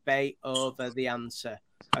to debate over the answer.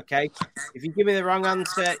 Okay? If you give me the wrong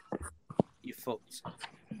answer, you're fucked.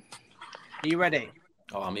 Are you ready?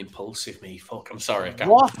 Oh, I'm impulsive, me. Fuck, I'm sorry.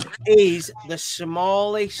 What is the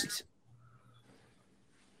smallest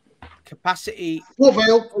capacity? Port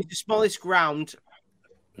Vale. The smallest ground?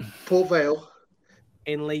 Port Vale.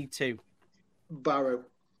 In League Two. Barrow.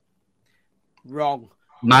 Wrong.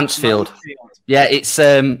 Mansfield. Yeah, it's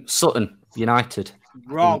Sutton United.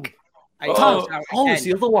 Wrong. It's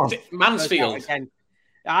the other one. Mansfield.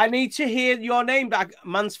 I need to hear your name back.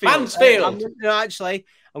 Mansfield. Mansfield. Actually,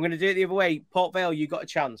 I'm going to do it the other way. Port Vale, you got a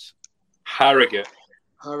chance. Harrogate.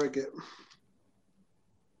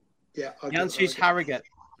 Yeah. The answer is Harrogate.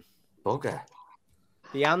 Bugger.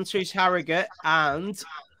 The answer is Harrogate, and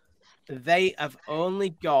they have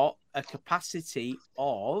only got a capacity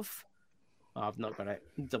of. Oh, I've not got it.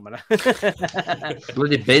 Don't matter.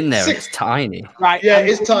 Bloody been there. It's tiny. Right. Yeah,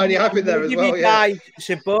 it's tiny. I've been there as well. Yeah.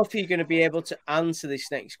 So both of you are going to be able to answer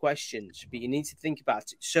this next question, but you need to think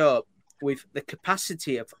about it. So, with the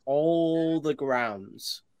capacity of all the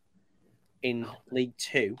grounds in League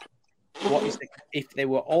Two, what is if they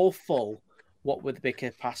were all full? What would the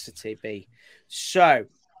capacity be? So,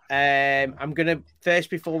 I'm going to first,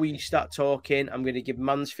 before we start talking, I'm going to give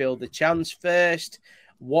Mansfield the chance first.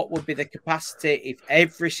 What would be the capacity if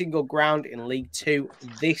every single ground in League Two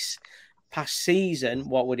this past season?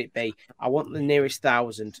 What would it be? I want the nearest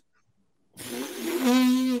 1,000.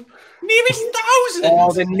 Nearest 1,000?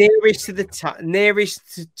 Or the nearest to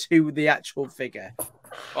nearest to the actual figure.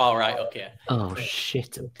 All right. Okay. Oh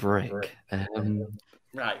shit! A brick.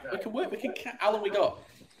 Right. We can work. How long we got?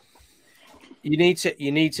 You need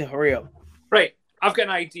to hurry up. Right. I've got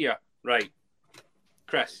an idea. Right,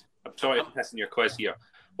 Chris. I'm sorry I'm pissing your quiz here.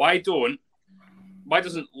 Why doesn't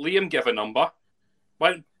Liam give a number?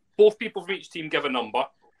 Why don't both people from each team give a number?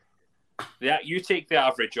 Yeah, you take the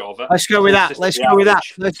average of it. Let's go with that. Let's go with that.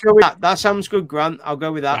 That sounds good, Grant. I'll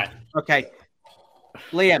go with that. Right. Okay.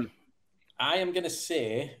 Liam. I am going to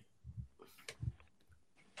say...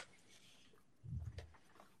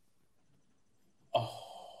 Oh,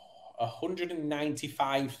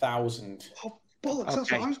 195,000. Oh, bollocks, okay.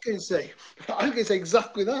 That's what I was going to say. I was going to say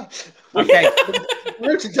exactly that. Okay.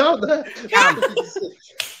 Wrote it down there.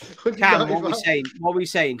 Cam, what are we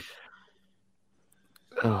saying?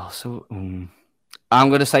 Oh, so I'm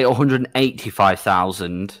going to say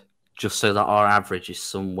 185,000, just so that our average is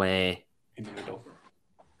somewhere in the middle.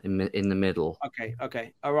 In the middle. Okay.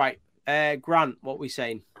 All right. Grant, what are we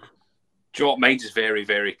saying? Joe, mine's is very,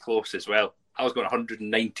 very close as well. I was going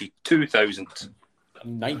 192,000.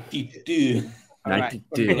 92. Right.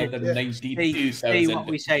 92,000. Steve, what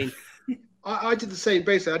are we saying? I did the same.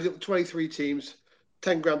 Basically, I did 23 teams.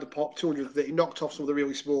 10 grand a pop, 200 that he knocked off some of the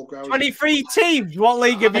really small grounds. 23 teams. What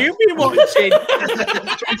league have you been watching? But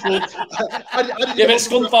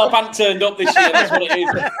Scunthorpe hadn't turned up this year. That's what it is.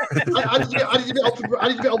 I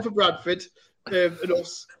did a bit on for Bradford and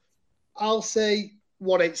us. I'll say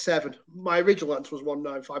 187. My original answer was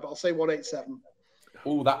 195, but I'll say 187.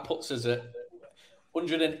 Oh, that puts us at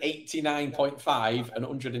 189.5 and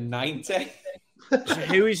 190. So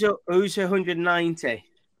who's 190?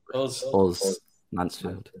 Us.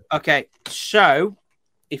 Mansfield. Okay, so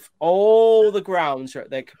if all the grounds are at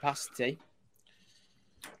their capacity,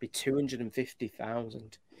 it'd be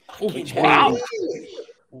 250,000. Wow.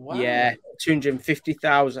 Yeah,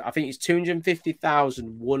 250,000. I think it's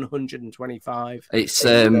 250,125. It's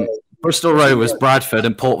Bristol Rovers, Bradford,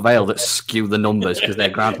 and Port Vale that skew the numbers because their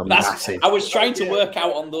grounds are massive. I was trying to work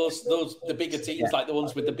out on the bigger teams, like the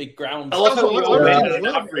ones with the big grounds. I love how you're at an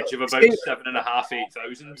average of about 7,500,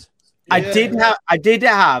 8,000. I did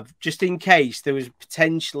have, just in case there was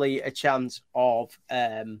potentially a chance of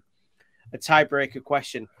a tiebreaker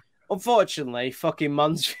question. Unfortunately, fucking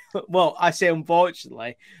Mansfield. Well, I say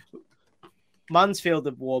unfortunately, Mansfield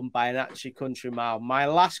have won by an actual country mile. My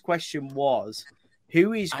last question was,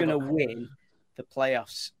 who is going to win the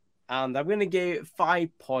playoffs? And I'm going to give it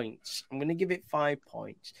 5 points.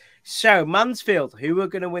 So, Mansfield, who are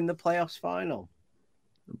going to win the playoffs final?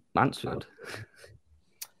 Mansfield.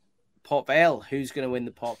 Port Vale. Who's going to win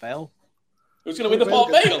the Port Vale? Who's going to win the Port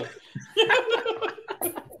Vale?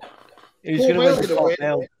 Who's going to win the Port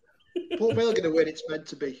Vale? Port Vale going to win. It's meant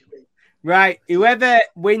to be. Right. Whoever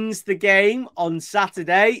wins the game on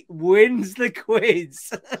Saturday wins the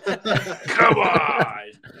quiz. Come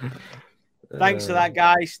on. Thanks for that,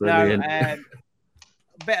 guys. Brilliant. A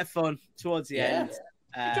bit of fun towards the end.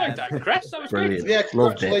 Enjoyed that, Chris. That was Brilliant. great. Yeah,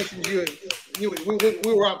 congratulations. We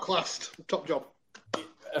were outclassed. Top job.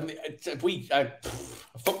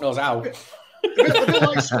 Fuck knows how. A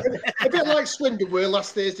bit like Swindon were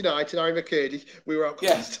last Thursday night in Harry McCurdy. We were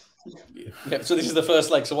outclassed. Yeah. So this is the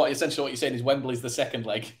first leg. So what you're saying is Wembley's the second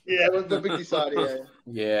leg. Yeah, the big decider.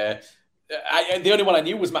 Yeah. The only one I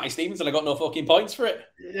knew was Matty Stevens, and I got no fucking points for it.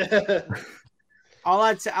 Yeah. All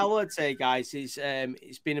I'd say, guys, is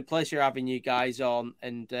it's been a pleasure having you guys on,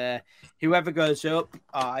 and whoever goes up,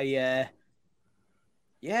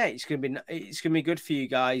 it's gonna be good for you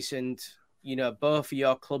guys, and you know both of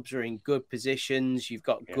your clubs are in good positions. You've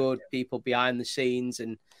got good people behind the scenes,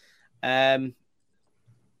 and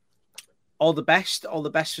all the best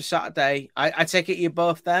for Saturday. I take it you're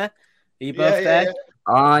both there. Are you both there?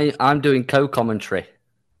 Yeah. I'm doing co-commentary.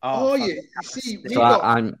 Oh yeah. See, they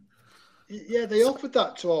offered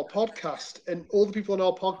that to our podcast, and all the people on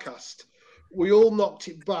our podcast, we all knocked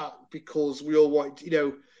it back because we all wanted,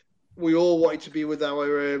 to be with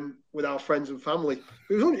our friends and family.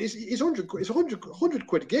 It's 100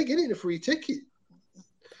 quid a gig, isn't it? A free ticket.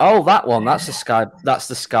 Oh, that one. That's the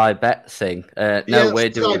Sky Bet thing. We're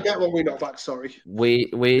doing Sky Bet one. We're not back. Sorry.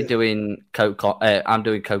 We're doing I'm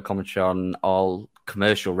doing co-commentary on all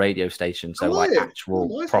commercial radio stations, so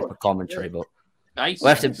actual proper commentary. But nice. We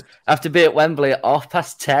have to be at Wembley at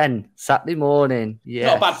 10:30 Saturday morning. Yeah,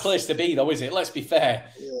 not a bad place to be, though, is it? Let's be fair.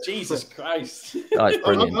 Yeah. Jesus Christ. Oh, it's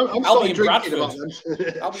brilliant. I'll be in Bradford.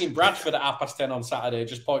 I'll be in Bradford at 10:30 on Saturday.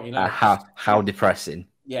 Just pointing out. How depressing.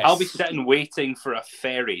 Yes. I'll be sitting waiting for a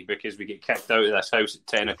ferry because we get kicked out of this house at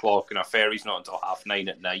 10 o'clock and our ferry's not until 9:30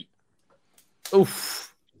 at night.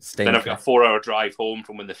 Oof. Then I've got a 4-hour drive home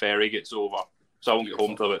from when the ferry gets over. So I won't get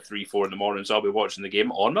home till about 3-4 in the morning. So I'll be watching the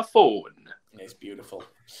game on my phone. It's beautiful.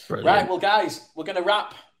 Brilliant. Right, well, guys, we're going to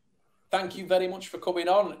wrap. Thank you very much for coming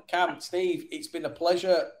on. Cam, Steve, it's been a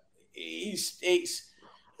pleasure.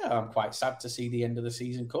 I'm quite sad to see the end of the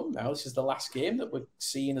season come now. This is the last game that we're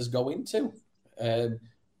seeing us go into.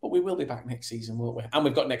 But we will be back next season, won't we? And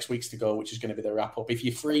we've got next week's to go, which is going to be the wrap-up. If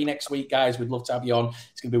you're free next week, guys, we'd love to have you on.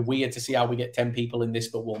 It's going to be weird to see how we get 10 people in this,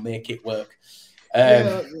 but we'll make it work.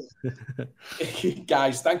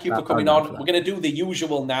 Guys, thank you for coming on. We're going to do the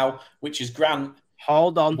usual now, which is Grant.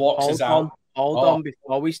 Hold on.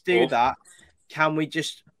 Before we do that, can we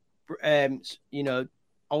just,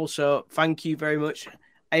 also thank you very much.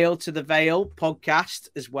 Ale to the Vale podcast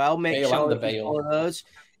as well. Make sure you follow those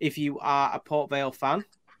if you are a Port Vale fan.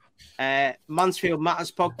 Mansfield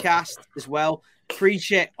Matters podcast as well.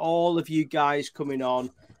 Appreciate all of you guys coming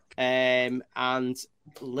on and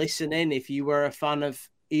listening. If you were a fan of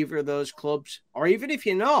either of those clubs, or even if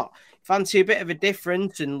you're not, fancy a bit of a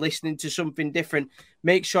difference and listening to something different,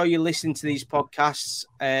 make sure you listen to these podcasts.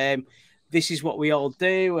 This is what we all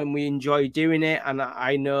do and we enjoy doing it. And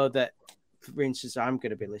I know that for instance, I'm going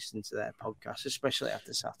to be listening to their podcast, especially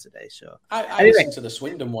after Saturday. So I listen to the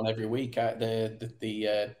Swindon one every week.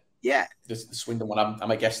 The Swindon one.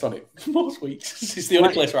 I'm a guest on it most weeks. It's the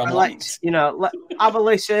only place where I'm like. Have a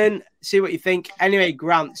listen, see what you think. Anyway,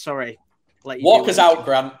 Grant, sorry. Walk us out,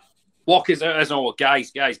 Grant. Walk us out as all,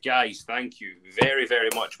 guys. Thank you very, very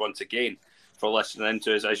much once again for listening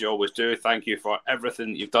to us, as you always do. Thank you for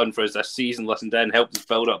everything that you've done for us this season. Listened in, helped us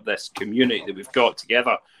build up this community that we've got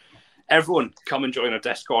together. Everyone, come and join our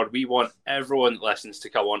Discord. We want everyone that listens to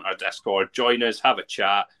come on our Discord. Join us, have a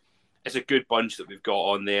chat. It's a good bunch that we've got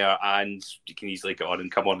on there, and you can easily get on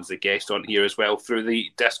and come on as a guest on here as well through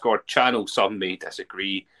the Discord channel. Some may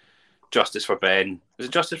disagree. Justice for Ben. Is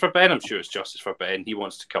it Justice for Ben? I'm sure it's Justice for Ben. He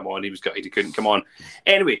wants to come on. He was gutted he couldn't come on.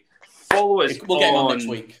 Anyway, follow us. We'll get him on next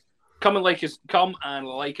week. Come and like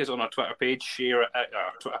us on our Twitter page, share it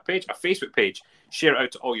our Facebook page, share it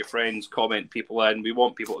out to all your friends, comment people in. We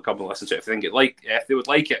want people to come and listen to it if they would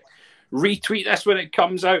like it. Retweet this when it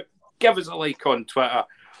comes out. Give us a like on Twitter.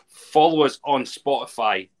 Follow us on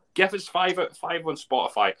Spotify. Give us 5 out of 5 on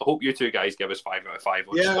Spotify. I hope you two guys give us 5 out of 5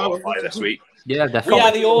 on Spotify this week. Yeah, definitely. We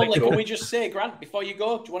are the only, can we just say, Grant, before you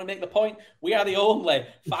go, do you want to make the point? We are the only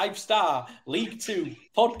 5-star League 2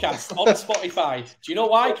 podcast on Spotify. Do you know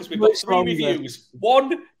why? Because we've got 3 reviews.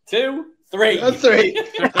 1, 2, 3. That's 3.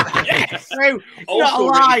 Yes. Not a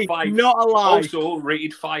lie. Also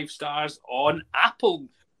rated 5 stars on Apple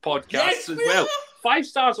Podcasts as well. 5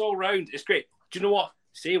 stars all round. It's great. Do you know what?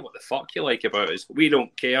 Say what the fuck you like about us. We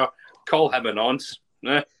don't care. Call him a nonce.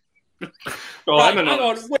 Hang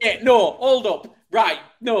on. Wait, no, hold up. Right,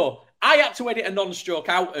 no. I had to edit a non-stroke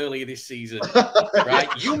out earlier this season. Right?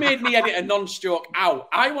 You made me edit a non-stroke out.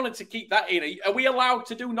 I wanted to keep that in. Are we allowed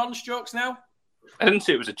to do non-strokes now? I didn't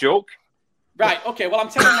say it was a joke. Right, okay, well, I'm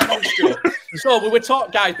telling my non-stroke. So we were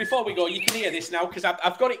talking, guys, before we go, you can hear this now because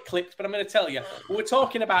I've got it clipped, but I'm going to tell you. We were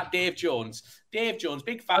talking about Dave Jones. Dave Jones,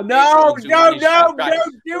 big fan. No, Dave Jones, don't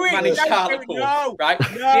do it. Managed Hartlepool, right?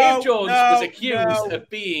 Dave Jones was accused of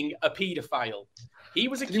being a paedophile. He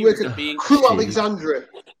was accused of being... Crew Alexandria.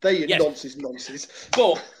 There you nonsense.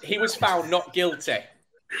 But he was found not guilty,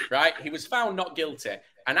 right? He was found not guilty.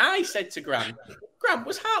 And I said to Grant,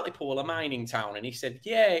 was Hartlepool a mining town? And he said,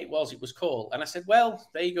 yeah, it was coal. And I said, well,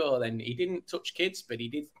 there you go then. He didn't touch kids, but he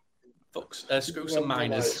did screw some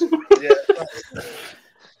miners.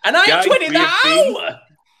 And I tweeted that out!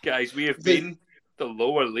 Guys, we have been the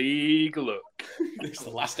lower league look. This is the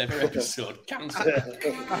last ever episode. Cancel.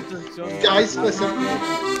 Guys, listen.